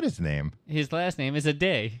is that his name? His last name is a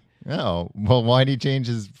Day. Oh, well, why'd he change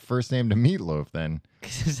his first name to Meatloaf then?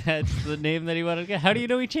 Because that's the name that he wanted to get. How do you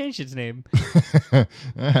know he changed his name?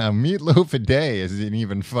 Meatloaf a Day is an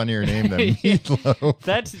even funnier name than Meatloaf.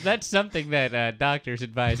 That's something that doctors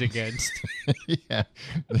advise against. Yeah.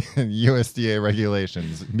 USDA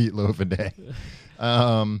regulations, Meatloaf a Day.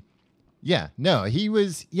 Yeah, no, he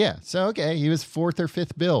was, so okay, he was fourth or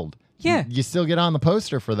fifth billed. Yeah. You still get on the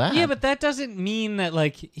poster for that. Yeah, but that doesn't mean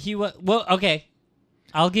that, he was, well, okay.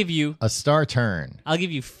 I'll give you a star turn. I'll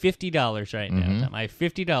give you $50 right now. Tom. I have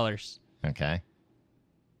 $50. Okay.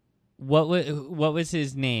 What was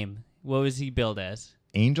his name? What was he billed as?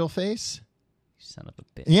 Angel Face? You son of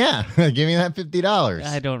a bitch. Yeah, give me that $50.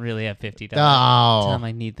 I don't really have $50. Oh. Tom,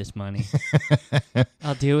 I need this money.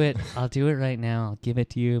 I'll do it. I'll do it right now. I'll give it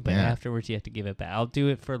to you, but afterwards you have to give it back. I'll do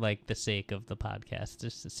it for the sake of the podcast,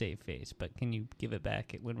 just to save face. But can you give it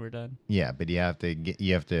back when we're done? Yeah, but you have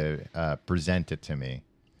to present it to me,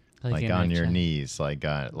 on your knees, and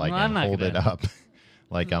hold it up,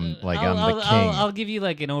 I'm the king. I'll give you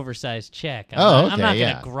an oversized check. Okay, I'm not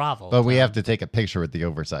gonna grovel. But we have to take a picture with the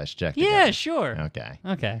oversized check. Yeah, together. sure.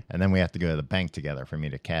 Okay. And then we have to go to the bank together for me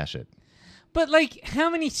to cash it. But how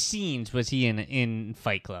many scenes was he in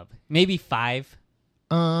Fight Club? Maybe 5.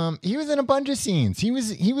 He was in a bunch of scenes. He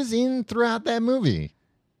was in throughout that movie.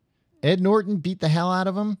 Ed Norton beat the hell out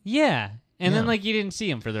of him. Yeah. And then you didn't see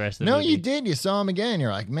him for the rest of the movie. No, you did. You saw him again.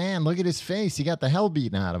 You're like, man, look at his face. He got the hell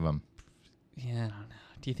beaten out of him. Yeah, I don't know.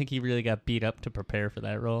 Do you think he really got beat up to prepare for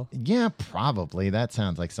that role? Yeah, probably. That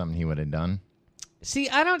sounds like something he would have done. See,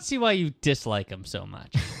 I don't see why you dislike him so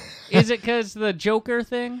much. Is it because the Joker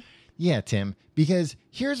thing? Yeah, Tim, because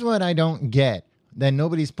here's what I don't get that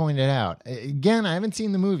nobody's pointed out. Again, I haven't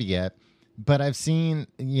seen the movie yet, but I've seen,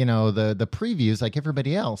 the previews like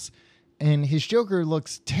everybody else, and his Joker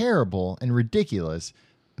looks terrible and ridiculous,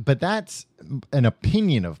 but that's an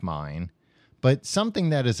opinion of mine. But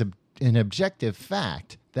something that is an objective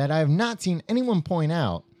fact that I have not seen anyone point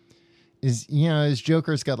out is, his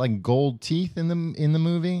Joker's got gold teeth in the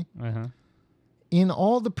movie. Uh-huh. In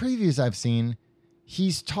all the previews I've seen,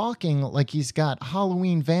 he's talking like he's got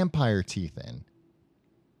Halloween vampire teeth in.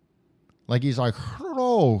 He's like,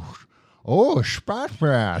 hello,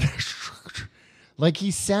 Spatman.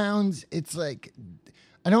 He sounds, it's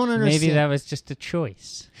I don't understand. Maybe that was just a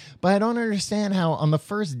choice. But I don't understand how on the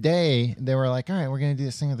first day they were like, all right, we're going to do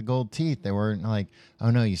this thing with the gold teeth. They weren't like,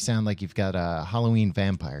 oh no, you sound like you've got Halloween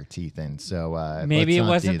vampire teeth in. So maybe it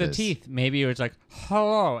wasn't the teeth. Maybe it was like,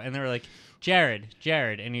 hello. And they were like, Jared.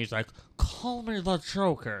 And he's like, call me the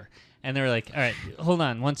Joker. And they were like, all right, hold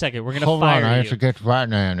on 1 second. We're going to fire you. Hold on, I have to get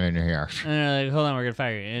Batman in here. And they're like, hold on, we're going to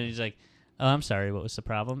fire you. And he's like, oh, I'm sorry, what was the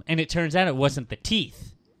problem? And it turns out it wasn't the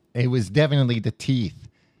teeth. It was definitely the teeth.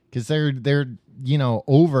 Because they're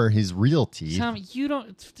over his real teeth. Tom, you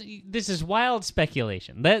don't... This is wild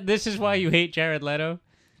speculation. This is why you hate Jared Leto?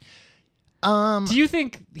 Do you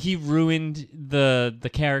think he ruined the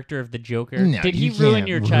character of the Joker? No, did he ruin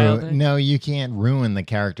your childhood? No, you can't ruin the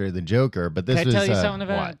character of the Joker. But this Can was I tell you something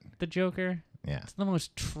about the Joker? Yeah. It's the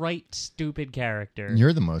most trite, stupid character.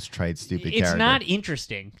 You're the most trite, stupid character. It's not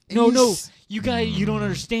interesting. No, you guys, you don't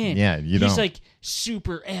understand. Yeah, you don't. He's like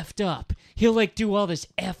super effed up. He'll like do all this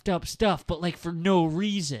effed up stuff, but like for no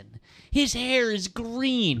reason. His hair is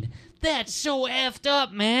green. That's so effed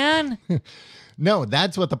up, man. No,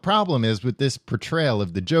 that's what the problem is with this portrayal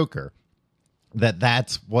of the Joker.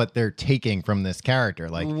 That's what they're taking from this character.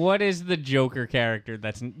 Like, what is the Joker character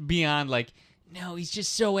that's beyond like, no, he's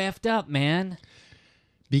just so effed up, man?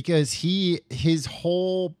 Because his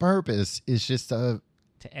whole purpose is just to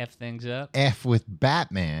F things up. F with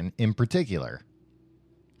Batman in particular.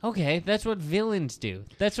 Okay, that's what villains do.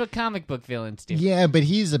 That's what comic book villains do. Yeah, but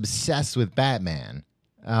he's obsessed with Batman.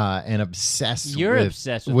 And obsessed You're with...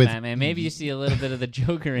 obsessed with Batman. Maybe you see a little bit of the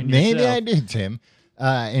Joker in yourself. Maybe I do, Tim.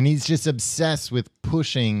 And he's just obsessed with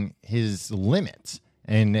pushing his limits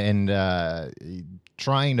and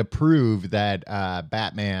trying to prove that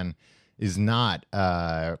Batman is not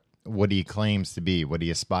what he claims to be, what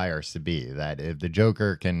he aspires to be. That if the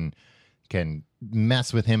Joker can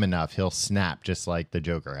mess with him enough, he'll snap just like the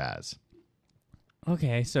Joker has.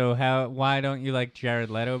 Okay, so why don't you like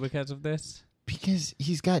Jared Leto because of this? Because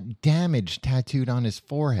he's got damage tattooed on his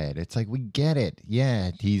forehead. It's like, we get it.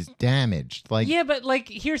 Yeah, he's damaged. Like, yeah, but like,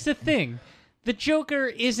 here's the thing: the Joker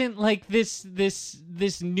isn't like this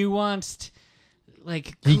nuanced,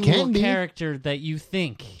 like cool character that you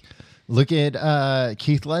think. Look at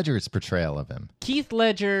Heath Ledger's portrayal of him. Heath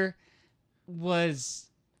Ledger was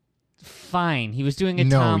fine. He was doing a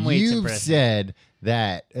Tom Waits impression. You've said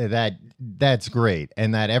that's great,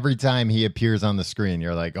 and that every time he appears on the screen,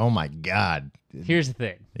 you're like, oh my God. Here's the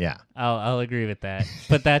thing. Yeah. I'll agree with that.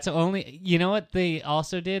 But that's only, you know what they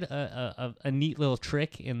also did? A neat little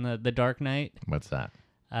trick in the Dark Knight. What's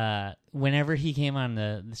that? Whenever he came on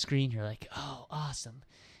the screen, you're like, oh, awesome.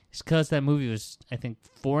 It's because that movie was, I think,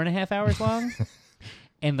 4.5 hours long.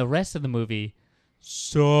 And the rest of the movie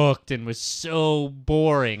sucked and was so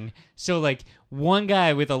boring. So, like, one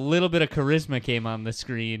guy with a little bit of charisma came on the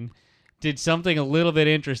screen, did something a little bit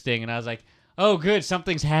interesting, and I was like, oh, good,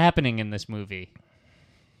 something's happening in this movie.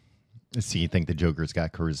 So you think the Joker's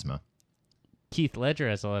got charisma? Heath Ledger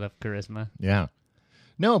has a lot of charisma. Yeah.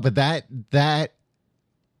 No, but that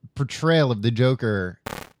portrayal of the Joker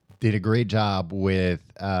did a great job with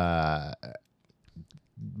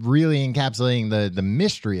really encapsulating the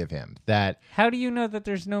mystery of him. How do you know that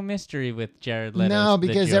there's no mystery with Jared Leto? No,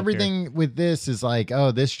 because everything with this is like,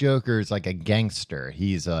 oh, this Joker is like a gangster.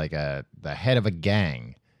 He's like the head of a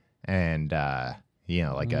gang. And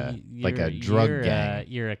like a drug gang.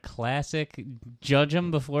 You're a classic. Judge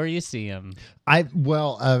him before you see him.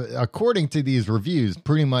 According to these reviews,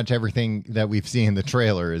 pretty much everything that we've seen in the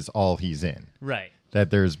trailer is all he's in. Right.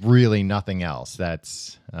 That there's really nothing else.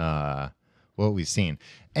 That's what we've seen,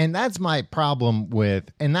 and that's my problem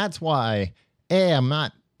with, and that's why I'm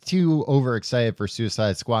not too overexcited for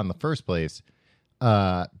Suicide Squad in the first place,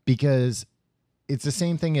 because it's the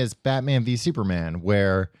same thing as Batman v Superman,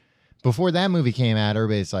 where before that movie came out,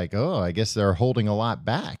 everybody's like, oh, I guess they're holding a lot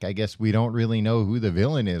back. I guess we don't really know who the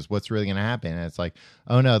villain is, what's really going to happen. And it's like,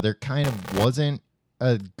 oh, no, there kind of wasn't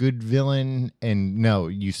a good villain. And no,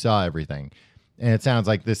 you saw everything. And it sounds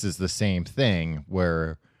like this is the same thing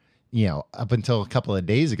where, up until a couple of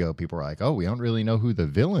days ago, people were like, oh, we don't really know who the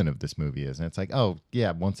villain of this movie is. And it's like, oh, yeah,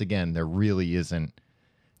 once again, there really isn't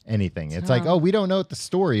anything. It's like, oh, we don't know what the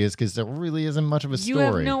story is because there really isn't much of a story. You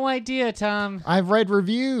have no idea, Tom. I've read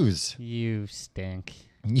reviews. You stink.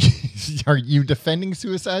 Are you defending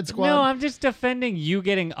Suicide Squad? No, I'm just defending you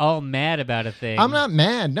getting all mad about a thing. I'm not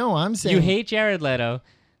mad. No, I'm saying you hate Jared Leto.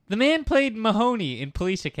 The man played Mahoney in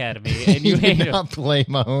Police Academy, and you hate him. He did not play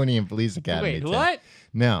Mahoney in Police Academy. Wait, what?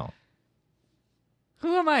 No.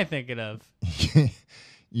 Who am I thinking of?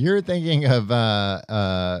 You're thinking of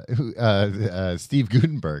Steve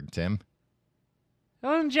Guttenberg, Tim. That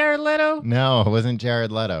wasn't Jared Leto? No, it wasn't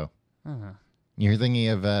Jared Leto. Uh-huh. You're thinking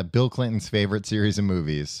of Bill Clinton's favorite series of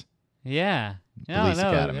movies. Yeah. Police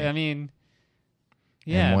Academy. I mean,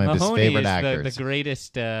 yeah, and one of Mahoney his favorite is actors. the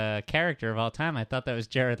greatest character of all time. I thought that was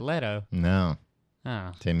Jared Leto. No.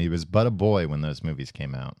 Oh. Tim, he was but a boy when those movies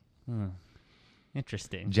came out.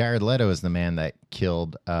 Interesting. Jared Leto is the man that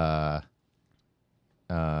killed John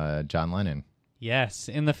Lennon. Yes,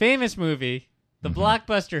 in the famous movie, the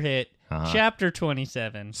blockbuster hit, Chapter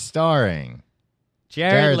 27. Starring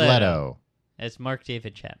Jared Leto as Mark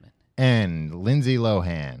David Chapman. And Lindsay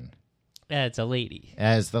Lohan. As a lady.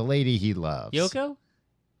 As the lady he loves. Yoko?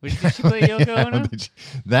 Did she play Yoko Ono?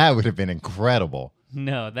 That would have been incredible.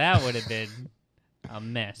 No, that would have been A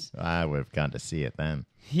mess. I would have gone to see it then.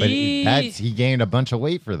 He gained a bunch of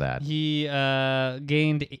weight for that. He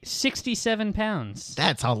gained 67 pounds.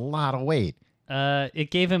 That's a lot of weight.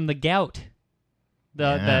 It gave him the gout.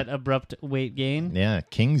 That abrupt weight gain. Yeah,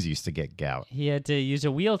 kings used to get gout. He had to use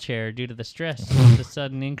a wheelchair due to the stress of the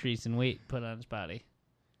sudden increase in weight put on his body.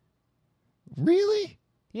 Really?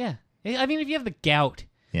 Yeah. I mean, if you have the gout.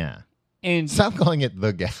 Yeah. And stop calling it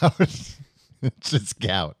the gout. It's just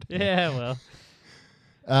gout. Yeah,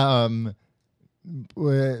 well.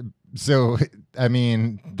 So, I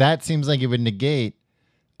mean, that seems like it would negate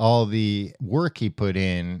all the work he put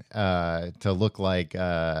in to look like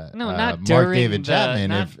not Mark during David Chapman.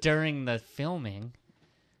 Not during the filming.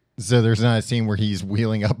 So there's not a scene where he's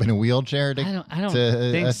wheeling up in a wheelchair to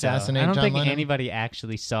think assassinate so. I don't John think Lennon? anybody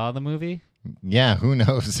actually saw the movie. Yeah, who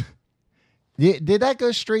knows? Did that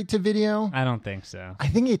go straight to video? I don't think so. I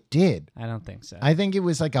think it did. I don't think so. I think it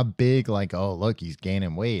was like a big, like, oh, look, he's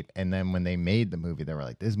gaining weight. And then when they made the movie, they were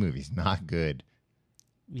like, this movie's not good.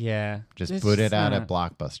 Yeah. Just put it out at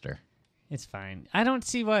Blockbuster. It's fine. I don't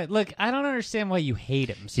see why. Look, I don't understand why you hate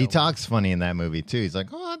him so He talks funny in that movie, too. He's like,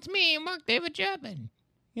 oh, it's me, Mark David Chapman.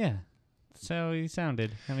 Yeah. So he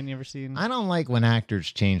sounded. Haven't you ever seen? I don't like when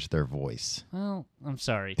actors change their voice. Well, I'm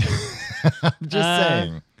sorry. I'm just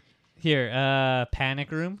saying. Here, Panic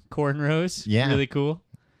Room, Cornrows. Yeah. Really cool.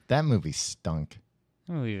 That movie stunk.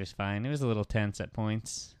 The movie was fine. It was a little tense at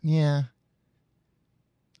points. Yeah.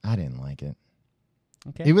 I didn't like it.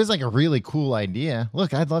 Okay. It was like a really cool idea.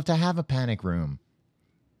 Look, I'd love to have a panic room.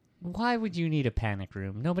 Why would you need a panic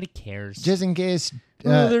room? Nobody cares. Just in case.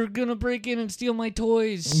 They're going to break in and steal my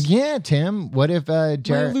toys. Yeah, Tim. What if my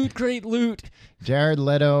Loot Crate loot. Jared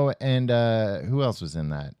Leto and who else was in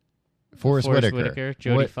that? Forrest Whitaker.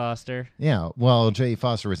 Jodie Foster. Yeah, well, Jodie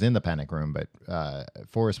Foster was in the panic room, but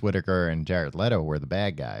Forrest Whitaker and Jared Leto were the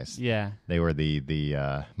bad guys. Yeah. They were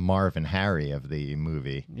the Marv and Harry of the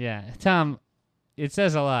movie. Yeah. Tom, it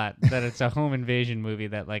says a lot that it's a home invasion movie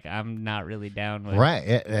that, like, I'm not really down with. Right.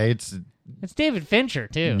 It's David Fincher,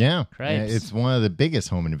 too. Yeah. Cripes. It's one of the biggest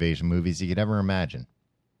home invasion movies you could ever imagine.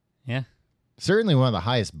 Yeah. Certainly one of the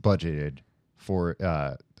highest budgeted for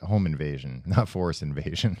home invasion, not forest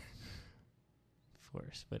invasion.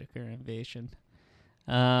 Forrest Whitaker invasion.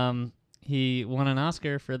 He won an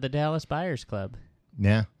Oscar for the Dallas Buyers Club.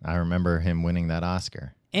 Yeah, I remember him winning that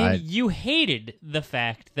Oscar. And you hated the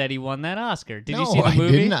fact that he won that Oscar. Did you see No, the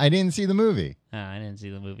movie? I didn't see the movie. Oh, I didn't see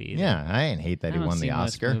the movie either. Yeah, I didn't hate that he won the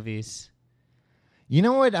Oscar. Most movies. You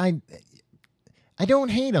know what? I don't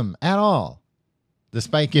hate him at all,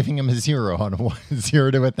 despite giving him a 0 on a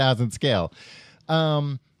 0 to 1,000 scale.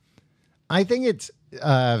 I think it's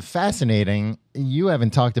fascinating. You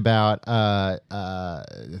haven't talked about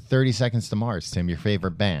 30 Seconds to Mars, Tim, your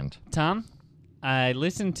favorite band. Tom, I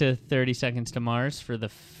listened to 30 Seconds to Mars for the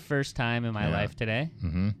first time in my life today.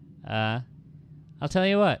 Mm-hmm. I'll tell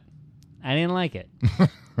you what, I didn't like it.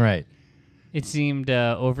 Right. It seemed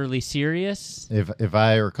overly serious. If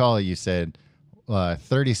I recall, you said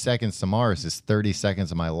 30 Seconds to Mars is 30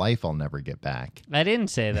 seconds of my life I'll never get back. I didn't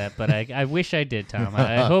say that, but I wish I did, Tom.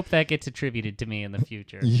 I hope that gets attributed to me in the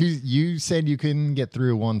future. You said you couldn't get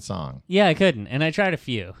through one song. Yeah, I couldn't, and I tried a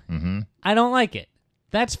few. Mm-hmm. I don't like it.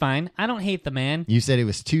 That's fine. I don't hate the man. You said it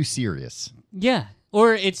was too serious. Yeah,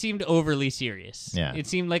 or it seemed overly serious. Yeah. It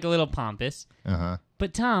seemed like a little pompous. Uh-huh.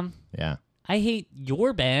 But, Tom, yeah, I hate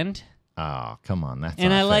your band. Oh, come on. That's and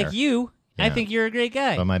not I fair. like you. Yeah. I think you're a great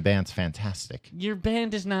guy. But my band's fantastic. Your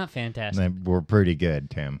band is not fantastic. We're pretty good,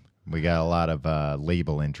 Tim. We got a lot of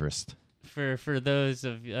label interest. For those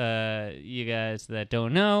of you guys that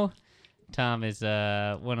don't know, Tom is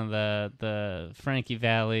one of the Frankie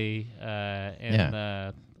Valli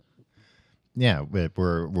and Yeah,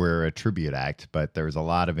 we're a tribute act, but there's a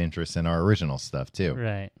lot of interest in our original stuff too.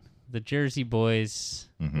 Right. The Jersey Boys.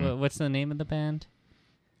 Mm-hmm. What's the name of the band?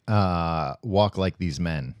 Walk Like These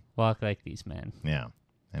Men. Walk Like These Men. Yeah,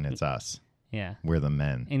 and it's us. Yeah. We're the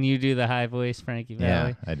men. And you do the high voice, Frankie Valli?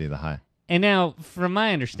 Yeah, I do the high. And now, from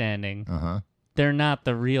my understanding, they're not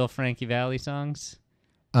the real Frankie Valli songs.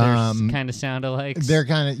 They're kind of sound-alikes. They're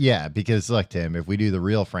kind of, yeah, because look, Tim, if we do the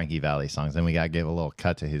real Frankie Valli songs, then we got to give a little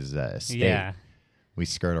cut to his estate. Yeah. We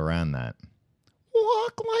skirt around that.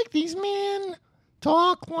 Walk like these men.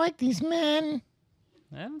 Talk like these men.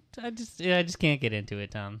 I just can't get into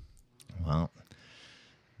it, Tom. Well,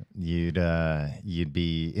 you'd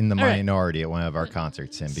be in the minority at one of our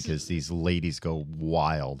concerts, Tim, because these ladies go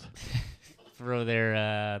wild. Throw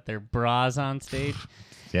their bras on stage.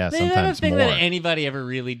 Yeah, Is sometimes that a thing more. that anybody ever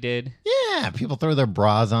really did? Yeah, people throw their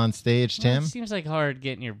bras on stage, Tim. It seems like hard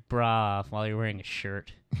getting your bra off while you're wearing a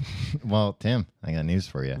shirt. Well, Tim, I got news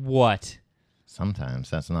for you. What? Sometimes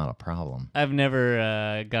that's not a problem. I've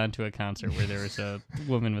never gone to a concert where there was a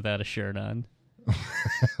woman without a shirt on.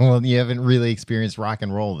 Well, you haven't really experienced rock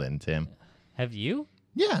and roll then, Tim. Have you?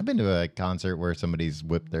 Yeah, I've been to a concert where somebody's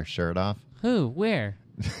whipped their shirt off. Who? Where?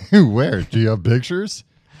 Where? Do you have pictures?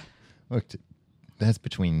 Look, that's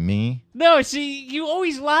between me. No, see, you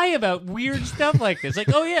always lie about weird stuff like this. Like,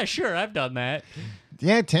 oh yeah, sure, I've done that.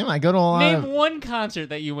 Yeah, Tim, I go to a lot Name one concert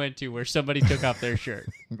that you went to where somebody took off their shirt.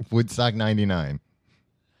 Woodstock 99.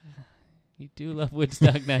 You do love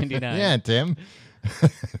Woodstock 99. Yeah, Tim.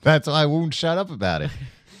 That's why I won't shut up about it.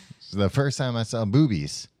 It's the first time I saw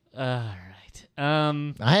boobies. All right.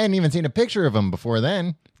 I hadn't even seen a picture of them before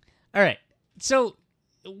then. All right. So,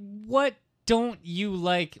 what don't you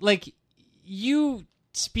like? Like, you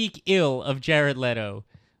speak ill of Jared Leto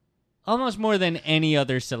almost more than any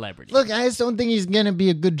other celebrity. Look, I just don't think he's going to be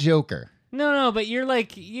a good Joker. No, but you're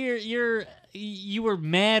like, you were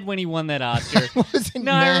mad when he won that Oscar. I wasn't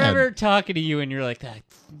no, mad. I remember talking to you and you're like, that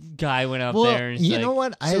guy went up there and you know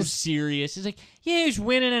what? So serious. It's like, yeah, he's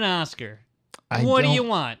winning an Oscar. What do you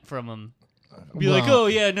want from him? Be like, oh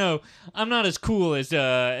yeah, no, I'm not as cool as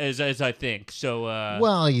I think. So,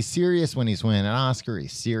 well, he's serious when he's winning an Oscar.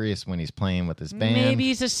 He's serious when he's playing with his band. Maybe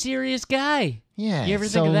he's a serious guy. Yeah. You ever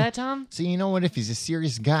think of that, Tom? So you know what? If he's a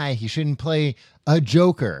serious guy, he shouldn't play a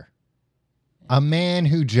joker, a man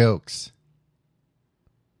who jokes.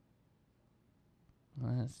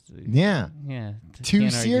 Yeah. Too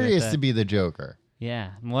serious to be the Joker.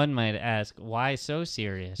 Yeah. One might ask, why so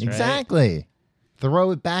serious? Exactly. Right?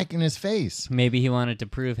 Throw it back in his face. Maybe he wanted to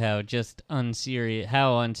prove how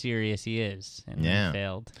unserious he is, and he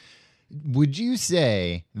failed. Would you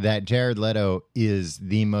say that Jared Leto is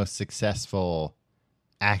the most successful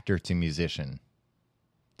actor to musician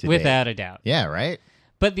today? Without a doubt. Yeah, right?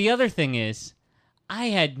 But the other thing is, I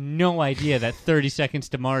had no idea that 30 Seconds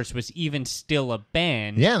to Mars was even still a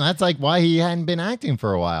band. Yeah, and that's like why he hadn't been acting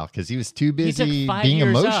for a while, because he was too busy being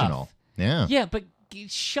emotional. Off. Yeah. Yeah, but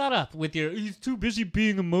shut up with your, he's too busy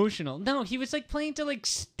being emotional. No, he was like playing to like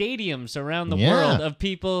stadiums around the world of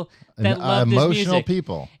people that loved his music. Emotional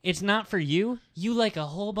people. It's not for you. You like a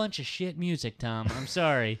whole bunch of shit music, Tom. I'm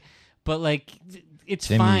sorry. But like, it's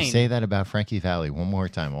Tim, fine. You say that about Frankie Valli one more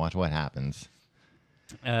time. Watch what happens.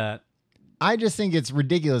 I just think it's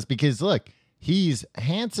ridiculous because, look, he's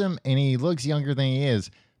handsome and he looks younger than he is,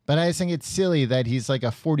 but I just think it's silly that he's like a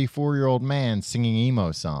 44-year-old man singing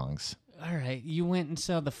emo songs. All right, you went and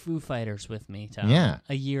saw the Foo Fighters with me, Tom. Yeah.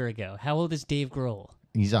 A year ago. How old is Dave Grohl?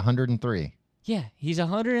 He's 103. Yeah, he's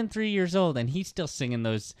 103 years old, and he's still singing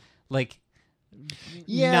those, like,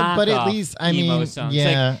 yeah, but at least, I mean, songs.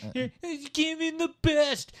 Yeah. Like, give me the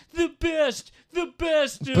best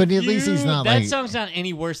But at least he's not that song's not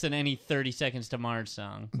any worse than any 30 Seconds to Mars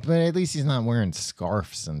song. But at least he's not wearing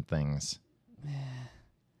scarves and things.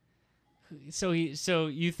 So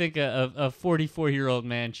you think a 44-year-old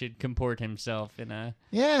man should comport himself in a...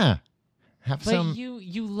 Yeah. But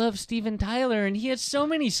you love Steven Tyler, and he has so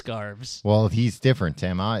many scarves. Well, he's different,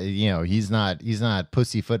 Tim. He's not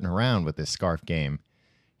pussyfooting around with this scarf game.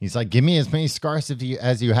 He's like, give me as many scarves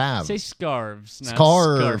as you have. Say scarves, not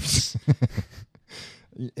scarves.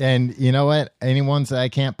 And you know what? Any ones that I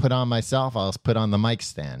can't put on myself, I'll just put on the mic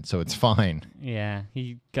stand, so it's fine. Yeah,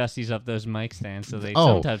 he gussies up those mic stands so they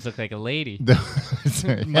sometimes look like a lady.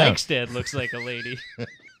 Mic stand looks like a lady.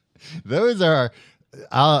 Those are...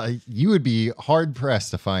 you would be hard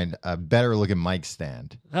pressed to find a better looking mic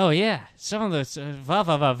stand. Oh yeah, some of those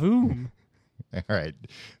va-va-va-voom. All right,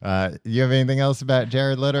 you have anything else about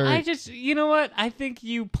Jared Leto? You know what? I think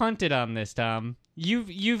you punted on this, Tom.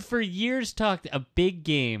 You've for years talked a big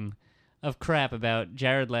game of crap about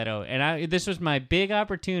Jared Leto, and this was my big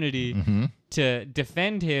opportunity to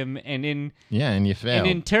defend him, and and you failed, and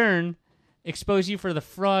in turn expose you for the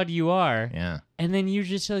fraud you are. Yeah. And then you're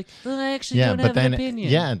just like, I actually don't have an opinion.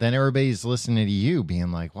 Yeah, then everybody's listening to you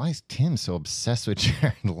being like, why is Tim so obsessed with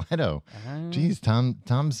Jared Leto? Jeez,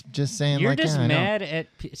 Tom's just saying you're like... You're just mad at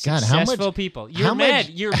successful people. You're mad.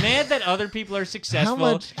 You're mad that other people are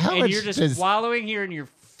successful, and you're just wallowing here in your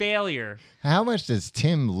failure. How much does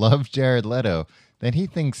Tim love Jared Leto that he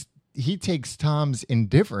thinks he takes Tom's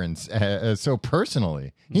indifference so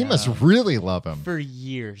personally? He must really love him. For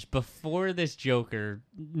years, before this Joker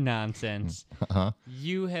nonsense,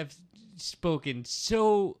 you have spoken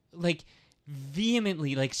so,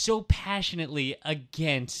 vehemently, so passionately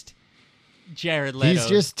against Jared Leto. He's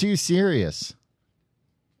just too serious.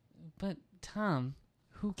 But, Tom,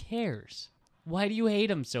 who cares? Why do you hate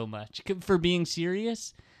him so much? For being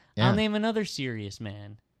serious? Yeah. I'll name another serious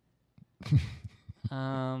man.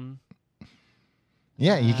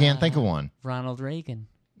 Yeah, you can't think of one. Ronald Reagan.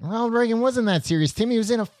 Ronald Reagan wasn't that serious, Tim. He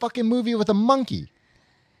was in a fucking movie with a monkey.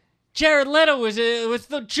 Jared Leto was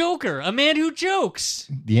the Joker, a man who jokes.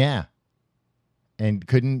 Yeah. And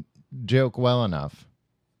couldn't joke well enough.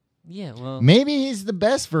 Yeah, well... Maybe he's the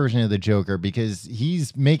best version of the Joker because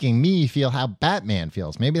he's making me feel how Batman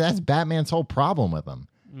feels. Maybe that's Batman's whole problem with him.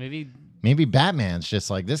 Maybe Batman's just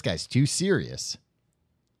like, this guy's too serious.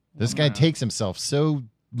 This guy takes himself so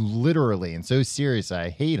literally and so serious. I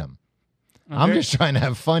hate him. I'm just trying to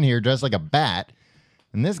have fun here dressed like a bat.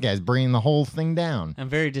 And this guy's bringing the whole thing down. I'm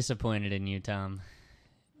very disappointed in you, Tom.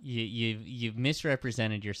 You've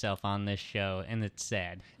misrepresented yourself on this show, and it's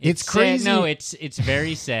sad. It's crazy. No, it's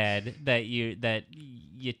very sad that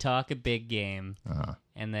you talk a big game,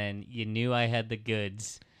 and then you knew I had the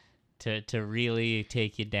goods to really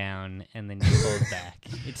take you down, and then you pulled back.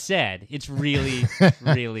 It's sad. It's really,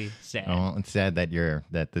 really sad. Well, it's sad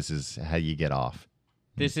that this is how you get off.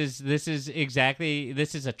 This is a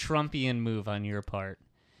Trumpian move on your part.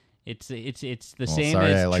 It's the same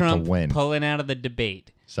as Trump pulling out of the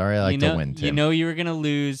debate. Sorry, I like to win, Tim. You know you were going to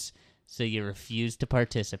lose, so you refuse to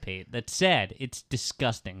participate. That's sad. It's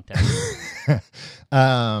disgusting.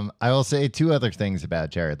 I will say two other things about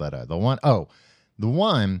Jared Leto. The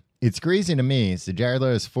one, it's crazy to me. So Jared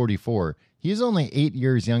Leto is 44. He's only 8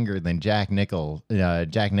 years younger than Jack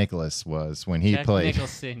Nicholas was when he played. Jack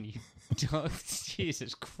Nicholson,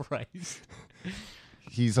 Jesus Christ.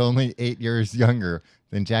 He's only 8 years younger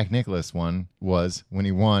than Jack Nicklaus was when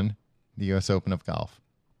he won the U.S. Open of golf.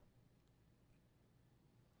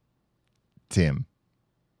 Tim.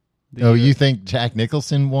 You think Jack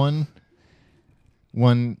Nicholson won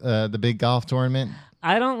the big golf tournament?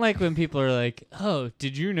 I don't like when people are like, "Oh,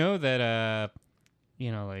 did you know that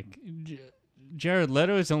Jared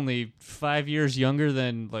Leto is only 5 years younger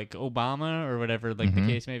than like Obama or whatever the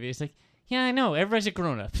case may be." It's like, yeah, I know. Everybody's a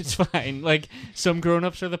grown-up. It's fine. Like, some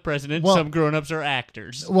grown-ups are the president, some grown-ups are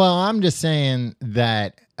actors. Well, I'm just saying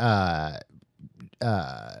that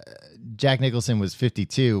Jack Nicholson was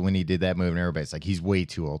 52 when he did that move, and everybody's like, he's way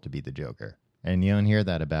too old to be the Joker. And you don't hear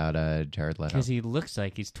that about Jared Leto. Because he looks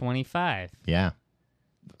like he's 25. Yeah.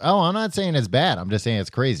 Oh, I'm not saying it's bad. I'm just saying it's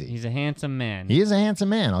crazy. He's a handsome man. He is a handsome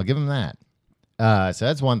man. I'll give him that. So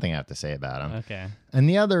that's one thing I have to say about him. Okay. And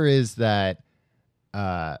the other is that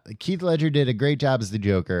Heath Ledger did a great job as the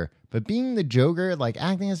Joker, but being the Joker, like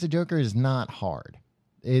acting as the Joker, is not hard.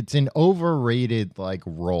 It's an overrated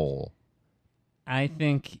role. I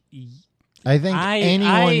think anyone...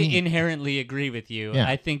 I inherently agree with you. Yeah.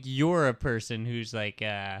 I think you're a person who's who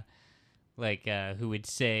would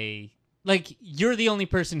say, you're the only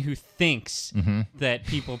person who thinks that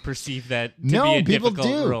people perceive that to be a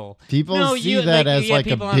difficult role. People see that as a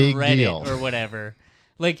people big on Reddit deal or whatever.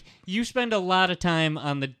 You spend a lot of time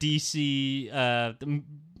on the DC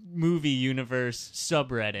movie universe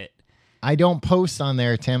subreddit. I don't post on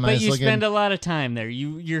there, Tim. But you spend a lot of time there.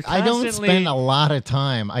 You're constantly... I don't spend a lot of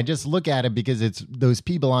time. I just look at it because it's those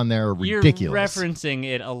people on there are ridiculous. You're referencing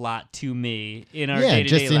it a lot to me in our day-to-day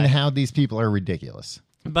just in life. how these people are ridiculous.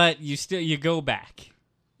 But you go back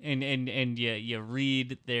and you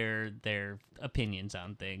read their opinions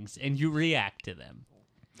on things and you react to them.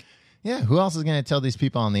 Yeah, who else is going to tell these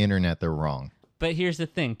people on the internet they're wrong? But here's the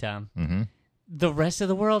thing, Tom. Mm-hmm. The rest of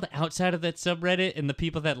the world outside of that subreddit and the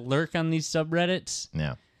people that lurk on these subreddits,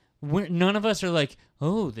 none of us are like,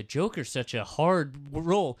 oh, the Joker's such a hard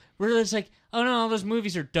role. We're just like, oh no, all those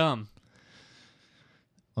movies are dumb.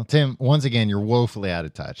 Well, Tim, once again, you're woefully out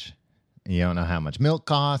of touch. You don't know how much milk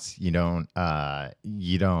costs. You don't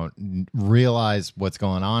realize what's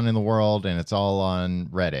going on in the world, and it's all on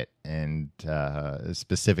Reddit and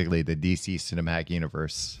specifically the DC Cinematic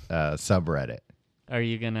Universe subreddit. Are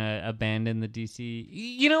you gonna abandon the DC?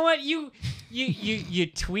 You know what? You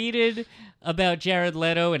tweeted about Jared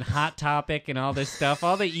Leto and Hot Topic and all this stuff,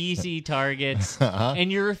 all the easy targets, and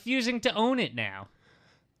you're refusing to own it now.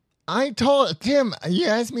 I told Tim, you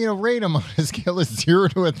asked me to rate him on a scale of 0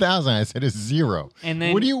 to 1,000. I said it's 0. And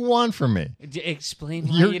then, what do you want from me? Explain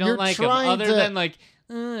why you don't like him, other than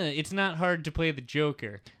it's not hard to play the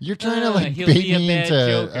Joker. You're trying to bait me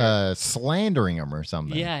into slandering him or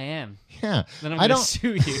something. Yeah, I am. Yeah, then I'm going to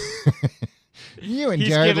sue you. You and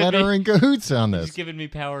Jared Leto are in cahoots on this. He's given me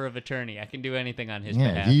power of attorney. I can do anything on his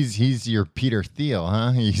behalf. He's your Peter Thiel,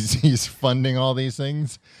 huh? He's funding all these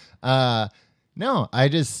things. No, I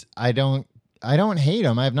don't hate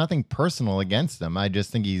him. I have nothing personal against him. I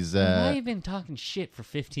just think he's... Why have you been talking shit for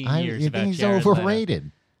 15 years about he's Jared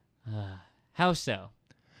overrated. How so?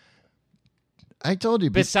 I told you.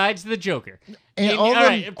 Besides the Joker. And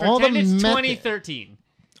pretend it's 2013.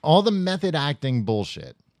 All the method acting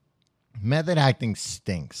bullshit. Method acting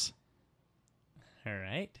stinks. All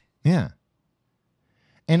right. Yeah.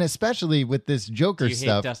 And especially with this Joker stuff. Do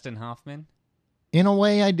you hate Dustin Hoffman? In a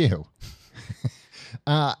way, I do.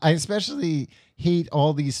 I especially hate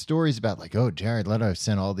all these stories about like, oh, Jared Leto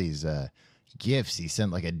sent all these gifts. He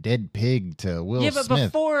sent like a dead pig to Will Smith. Yeah, but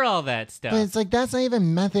before all that stuff. But it's like, that's not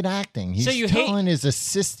even method acting. He's telling his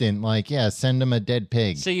assistant, like, yeah, send him a dead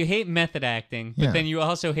pig. So you hate method acting, but then you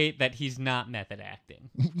also hate that he's not method acting.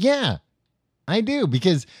 Yeah, I do,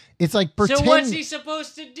 because it's like pretend. So what's he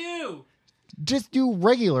supposed to do? Just do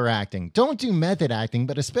regular acting. Don't do method acting,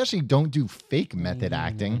 but especially don't do fake method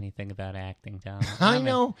acting. Know anything about acting, Tom? I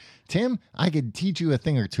know. Tim, I could teach you a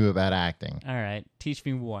thing or two about acting. All right. Teach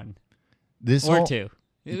me one. Two.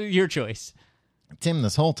 Your choice. Tim,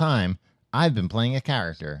 this whole time, I've been playing a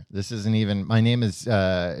character. This isn't even... My name is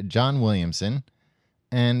John Williamson,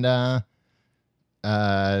 and the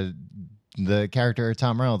character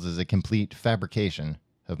Tom Reynolds is a complete fabrication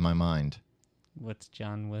of my mind. What's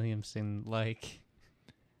John Williamson like?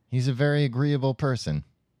 He's a very agreeable person.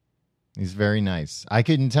 He's very nice. I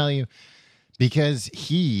couldn't tell you, because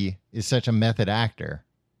he is such a method actor.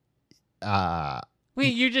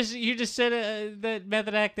 Wait, you just said that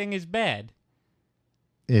method acting is bad.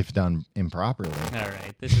 If done improperly. All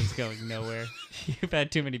right, this is going nowhere. You've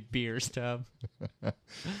had too many beers, Tom.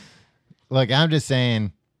 Look, I'm just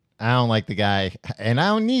saying, I don't like the guy, and I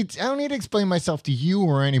don't need to explain myself to you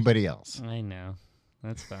or anybody else. I know.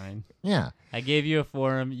 That's fine. Yeah. I gave you a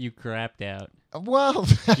forum, you crapped out. Well,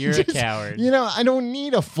 you're a coward. I don't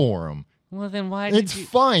need a forum. Well, then why It's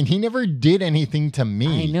fine. He never did anything to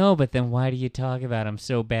me. I know, but then why do you talk about him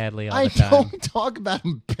so badly all the time? I don't talk about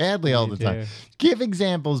him badly all the time. Give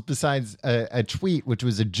examples besides a tweet, which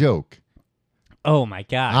was a joke. Oh, my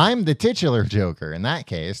God. I'm the titular joker in that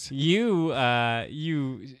case. You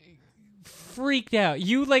freaked out.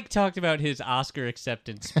 You, talked about his Oscar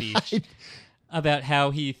acceptance speech. About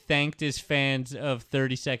how he thanked his fans of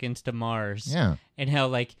 30 Seconds to Mars. Yeah. And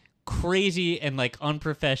how, crazy and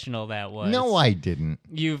unprofessional that was. No, I didn't.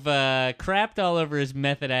 You've crapped all over his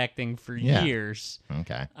method acting for years.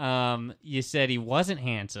 Okay. You said he wasn't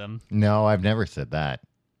handsome. No, I've never said that.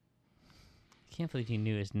 I can't believe you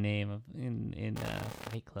knew his name in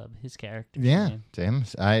Fight Club. His character. Yeah, name. Tim.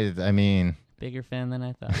 I mean, bigger fan than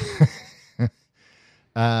I thought.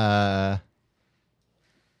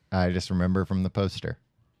 I just remember from the poster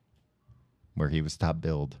where he was top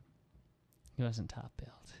billed. He wasn't top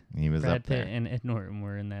billed. He was Brad up there. Pitt and Ed Norton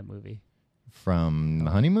were in that movie. From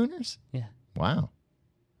The Honeymooners? Yeah. Wow.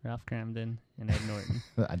 Ralph Cramden and Ed Norton.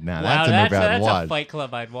 Now, that's a movie I'd watch. That's a Fight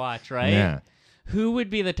Club I'd watch, right? Yeah. Who would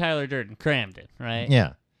be the Tyler Durden? Cramden, right?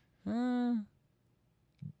 Yeah.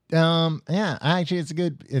 Yeah. Actually, it's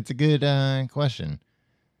a good question.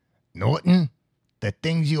 Norton, the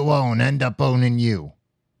things you own end up owning you.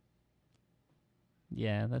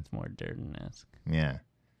 Yeah, that's more Durden-esque. Yeah.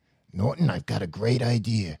 Norton, I've got a great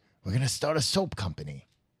idea. We're going to start a soap company.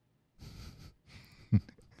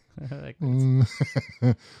 All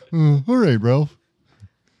right, Ralph.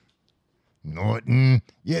 Norton,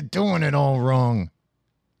 you're doing it all wrong.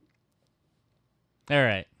 All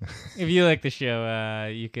right. If you like the show,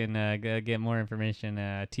 you can get more information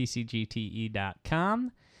at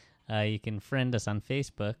tcgte.com. You can friend us on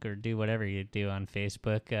Facebook or do whatever you do on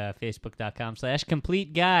Facebook,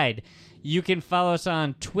 facebook.com/complete guide. You can follow us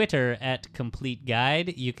on Twitter at complete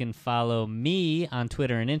guide. You can follow me on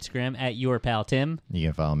Twitter and Instagram at your pal Tim. You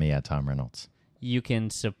can follow me at Tom Reynolds. You can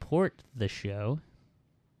support the show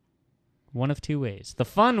one of two ways. The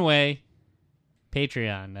fun way,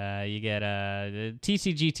 Patreon. You get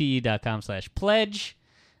tcgte.com/pledge.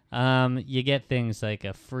 You get things like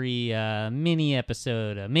a free mini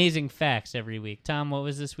episode, amazing facts every week. Tom, what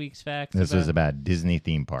was this week's facts? This is about Disney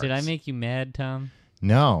theme parks. Did I make you mad, Tom?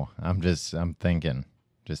 No, I'm thinking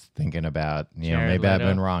about, maybe Leto. I've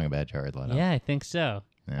been wrong about Jared Leto. Yeah, I think so.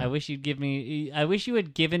 Yeah. I wish you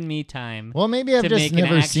had given me time. Well, maybe I've to just make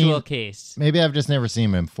never an actual seen. Case. Maybe I've just never seen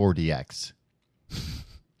him in 4DX.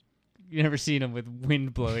 You've never seen him with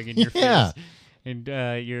wind blowing in your face. And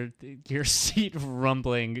your seat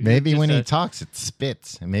rumbling. Maybe when he talks, it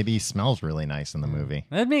spits. And maybe he smells really nice in the movie.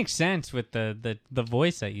 That makes sense with the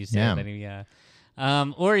voice that you said. Yeah. That he,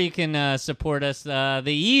 or you can support us the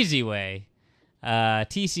easy way.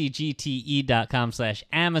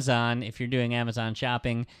 tcgte.com/Amazon. If you're doing Amazon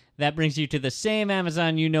shopping, that brings you to the same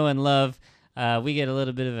Amazon you know and love. We get a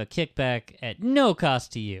little bit of a kickback at no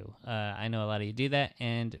cost to you. I know a lot of you do that,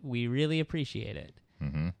 and we really appreciate it.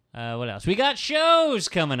 Mm-hmm. What else? We got shows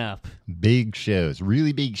coming up. Big shows.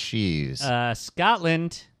 Really big shows.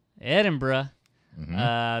 Scotland, Edinburgh,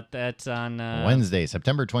 Mm-hmm. That's on Wednesday,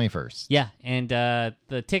 September 21st. Yeah, and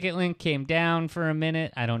the ticket link came down for a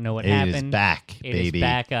minute. I don't know what happened. It is back, baby. It is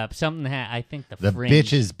back up. Something I think the fringe,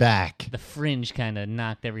 bitch is back. The fringe kind of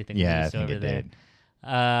knocked everything loose I think over it there. did.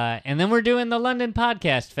 And then we're doing the London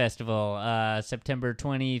Podcast Festival. September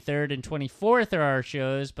 23rd and 24th are our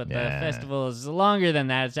shows, but the festival is longer than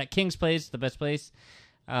that. It's at King's Place, the best place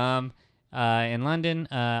in London.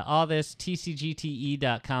 All this,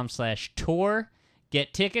 tcgte.com/tour.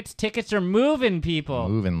 Get tickets. Tickets are moving, people.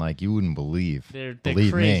 Moving like you wouldn't believe. They're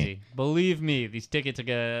Believe crazy. me. Believe me, these tickets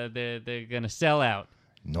are they're gonna sell out.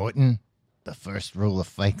 Norton, the first rule of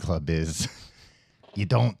Fight Club is you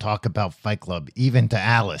don't talk about Fight Club, even to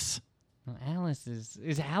Alice. Well, Alice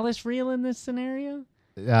is Alice real in this scenario?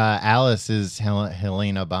 Alice is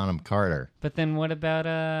Helena Bonham Carter. But then what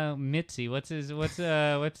about Mitzi? What's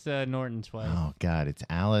Norton's wife? Oh God, it's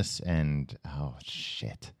Alice and oh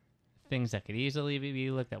shit. Things that could easily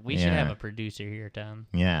be looked at. We should have a producer here, Tom.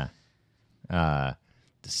 Yeah. The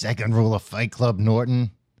second rule of Fight Club,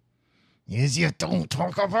 Norton, is you don't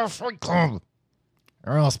talk about Fight Club,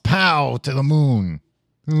 or else pow to the moon.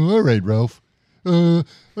 Oh, all right, Ralph. I'm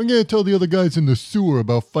gonna tell the other guys in the sewer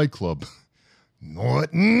about Fight Club.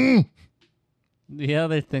 Norton. The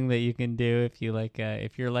other thing that you can do if you're like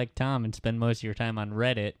Tom and spend most of your time on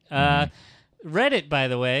Reddit. Reddit, by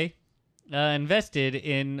the way. Invested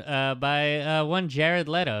in by one Jared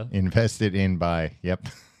Leto. Invested in by, yep.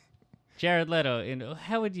 Jared Leto. And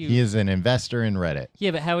how would you? He is an investor in Reddit.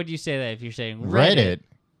 Yeah, but how would you say that if you're saying Reddit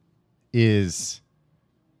is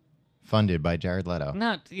funded by Jared Leto?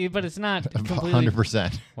 But it's not completely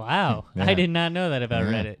 100%. Wow, Yeah. I did not know that about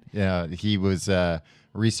Reddit. Yeah, he was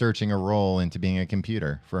researching a role into being a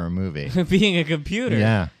computer for a movie. Being a computer.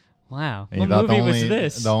 Yeah. Wow. What movie was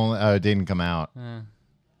this? It didn't come out.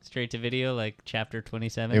 Straight to video, like chapter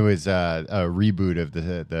 27. It was a reboot of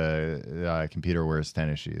the Computer Wears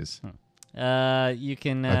Tennis Shoes. You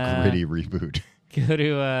can A gritty reboot. Go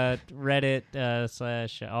to Reddit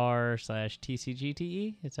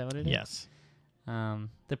 /r/TCGTE. Is that what it is? Yes.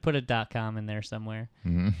 They put a .com in there somewhere.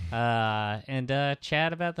 Mm-hmm. And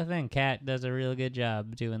chat about the thing. Kat does a real good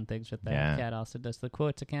job doing things with that. Yeah. Kat also does the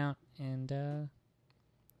quotes account, and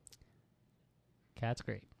Kat's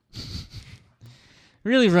great.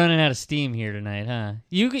 Really running out of steam here tonight, huh?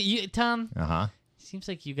 You Tom? Uh-huh. Seems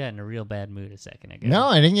like you got in a real bad mood a second ago. No,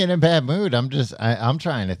 I didn't get in a bad mood. I'm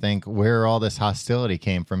trying to think where all this hostility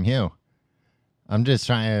came from you. I'm just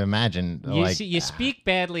trying to imagine. You speak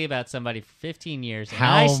badly about somebody for 15 years, and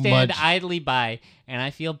I stand idly by, and I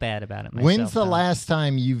feel bad about it myself. When's the last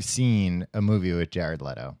time you've seen a movie with Jared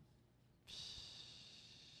Leto?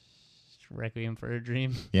 Requiem for a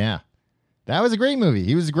Dream. Yeah. That was a great movie.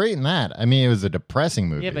 He was great in that. I mean, it was a depressing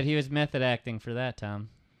movie. Yeah, but he was method acting for that, Tom.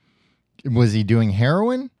 Was he doing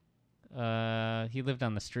heroin? He lived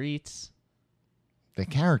on the streets. The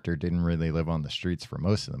character didn't really live on the streets for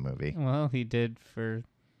most of the movie. Well, he did.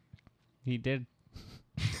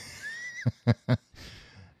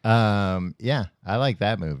 Yeah, I like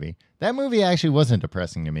that movie. That movie actually wasn't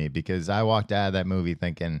depressing to me because I walked out of that movie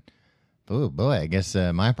thinking, oh boy, I guess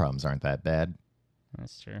my problems aren't that bad.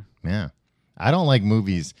 That's true. Yeah. I don't like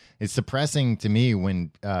movies. It's depressing to me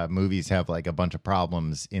when movies have like a bunch of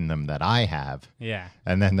problems in them that I have. Yeah.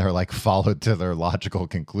 And then they're like followed to their logical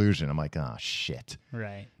conclusion. I'm like, oh, shit.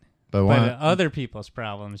 Right. But other people's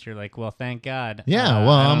problems, you're like, well, thank God. Yeah.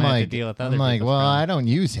 Well, I'm like, to deal with other problems. I don't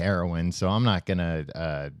use heroin, so I'm not going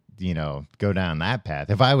to, go down that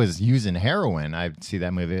path. If I was using heroin, I'd see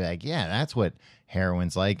that movie like, yeah, that's what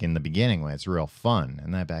heroin's like in the beginning when it's real fun.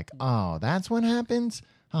 And I'd be like, oh, that's what happens?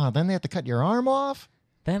 Oh, then they have to cut your arm off?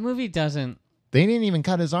 That movie doesn't... They didn't even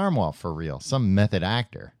cut his arm off for real. Some method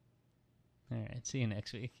actor. All right, see you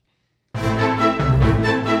next week.